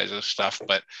your guys' stuff,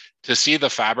 but to see the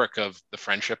fabric of the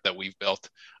friendship that we've built,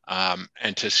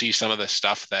 and to see some of the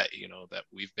stuff that, you know, that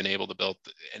we've been able to build.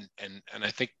 And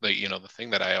I think that, you know, the thing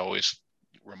that I always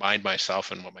remind myself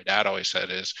and what my dad always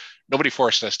said is nobody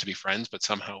forced us to be friends, but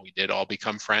somehow we did all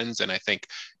become friends. And I think,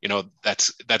 you know,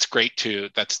 that's great too.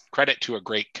 That's credit to a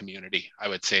great community, I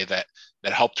would say, that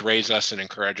helped raise us and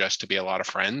encourage us to be a lot of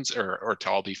friends, or to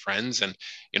all be friends. And,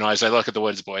 you know, as I look at the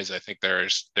Woods boys, I think they're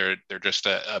just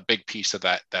a big piece of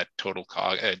that total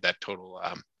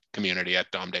community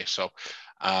at Dom Day. So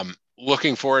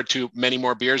looking forward to many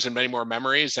more beers and many more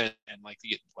memories. And like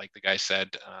the guy said,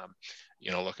 you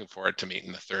know, looking forward to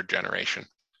meeting the third generation.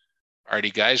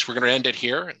 Alrighty, guys, we're going to end it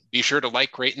here. Be sure to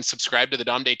like, rate, and subscribe to the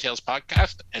Dom Day Tales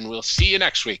podcast, and we'll see you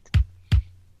next week.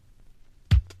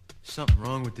 Something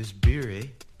wrong with this beer, eh?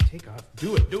 Take off.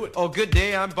 Do it. Oh, good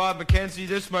day. I'm Bob McKenzie.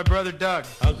 This is my brother, Doug.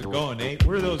 How's it going, eh?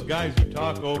 We're those guys who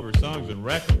talk over songs and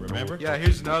wreck them, remember? Yeah,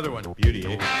 here's another one. Beauty,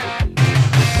 eh?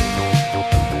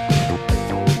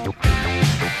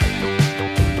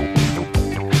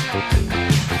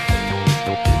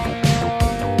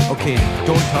 Okay,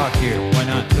 don't talk here. Why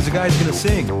not? Because the guy's gonna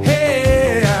sing.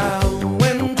 Hey, I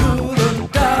went to the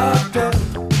doctor.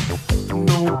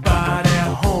 Nobody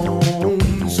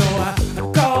home. So I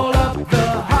called up the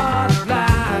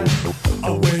hotline. I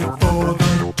wait for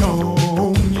the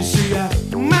tone. You see, I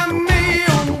met me a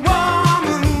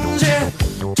woman. She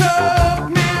took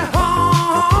me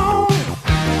home.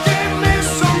 Gave me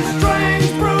some strange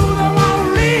brew that won't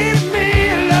leave me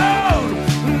alone.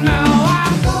 Now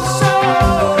I'm so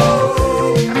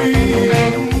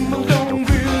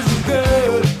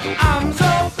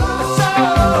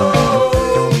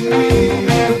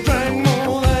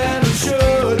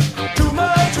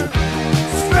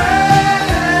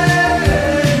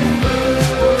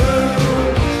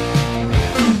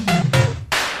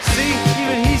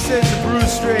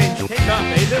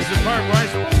This is the part where I'm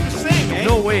supposed to sing, eh?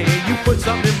 no way, you put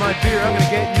something in my beer, I'm gonna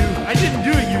get you. I didn't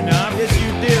do it, you knob. Yes,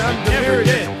 you did. I'm the Never beer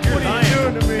did. What are you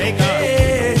doing to me? Take off.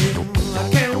 Hey, I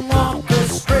can't walk a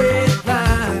straight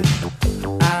line.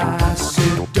 I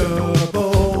said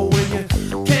double when you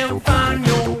can't find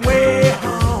your way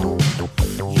home.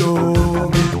 You're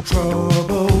in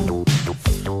trouble.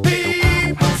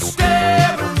 People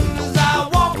staring as I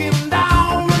walk him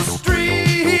down the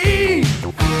street,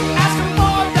 asking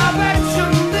for direction.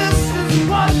 This is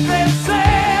what they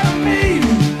say to me.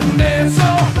 They're so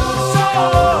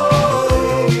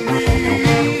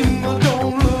mean,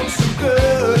 don't look so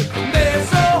good. They're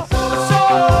so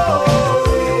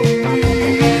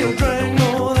mean, drank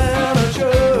more than I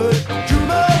should. Too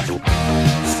much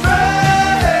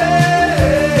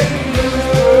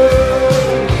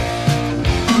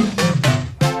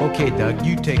strangers. Okay, Doug,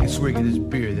 you take a swig of this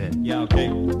beer then. Yeah, okay.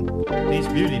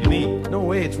 Tastes beauty to me. No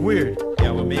way, it's weird.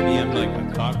 Yeah, well, maybe I'm like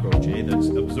a cockroach, eh? That's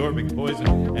absorbing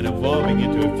poison and evolving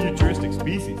into a futuristic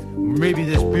species. Maybe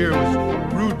this beer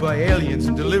was brewed by aliens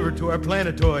and delivered to our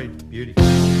planetoid. Beauty. Too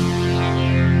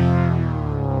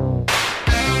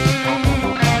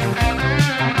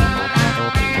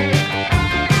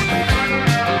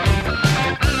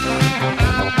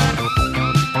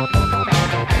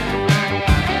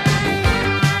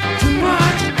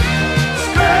much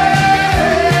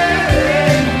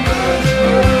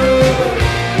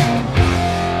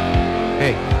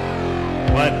Hey,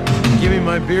 What? give me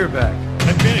my beer back.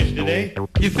 I finished it, eh?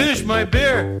 You finished my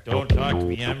beer. Don't talk to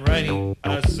me. I'm writing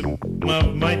some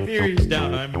of my theories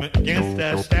down. I'm against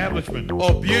the establishment.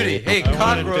 Oh, beauty. Hey, I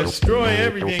want to cockroach. destroy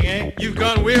everything, eh? You've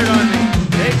gone weird on me.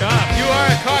 Take off. You are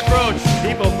a cockroach.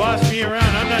 People boss me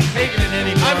around. I'm not taking it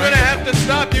anymore. I'm gonna have to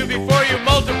stop you before you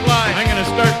multiply.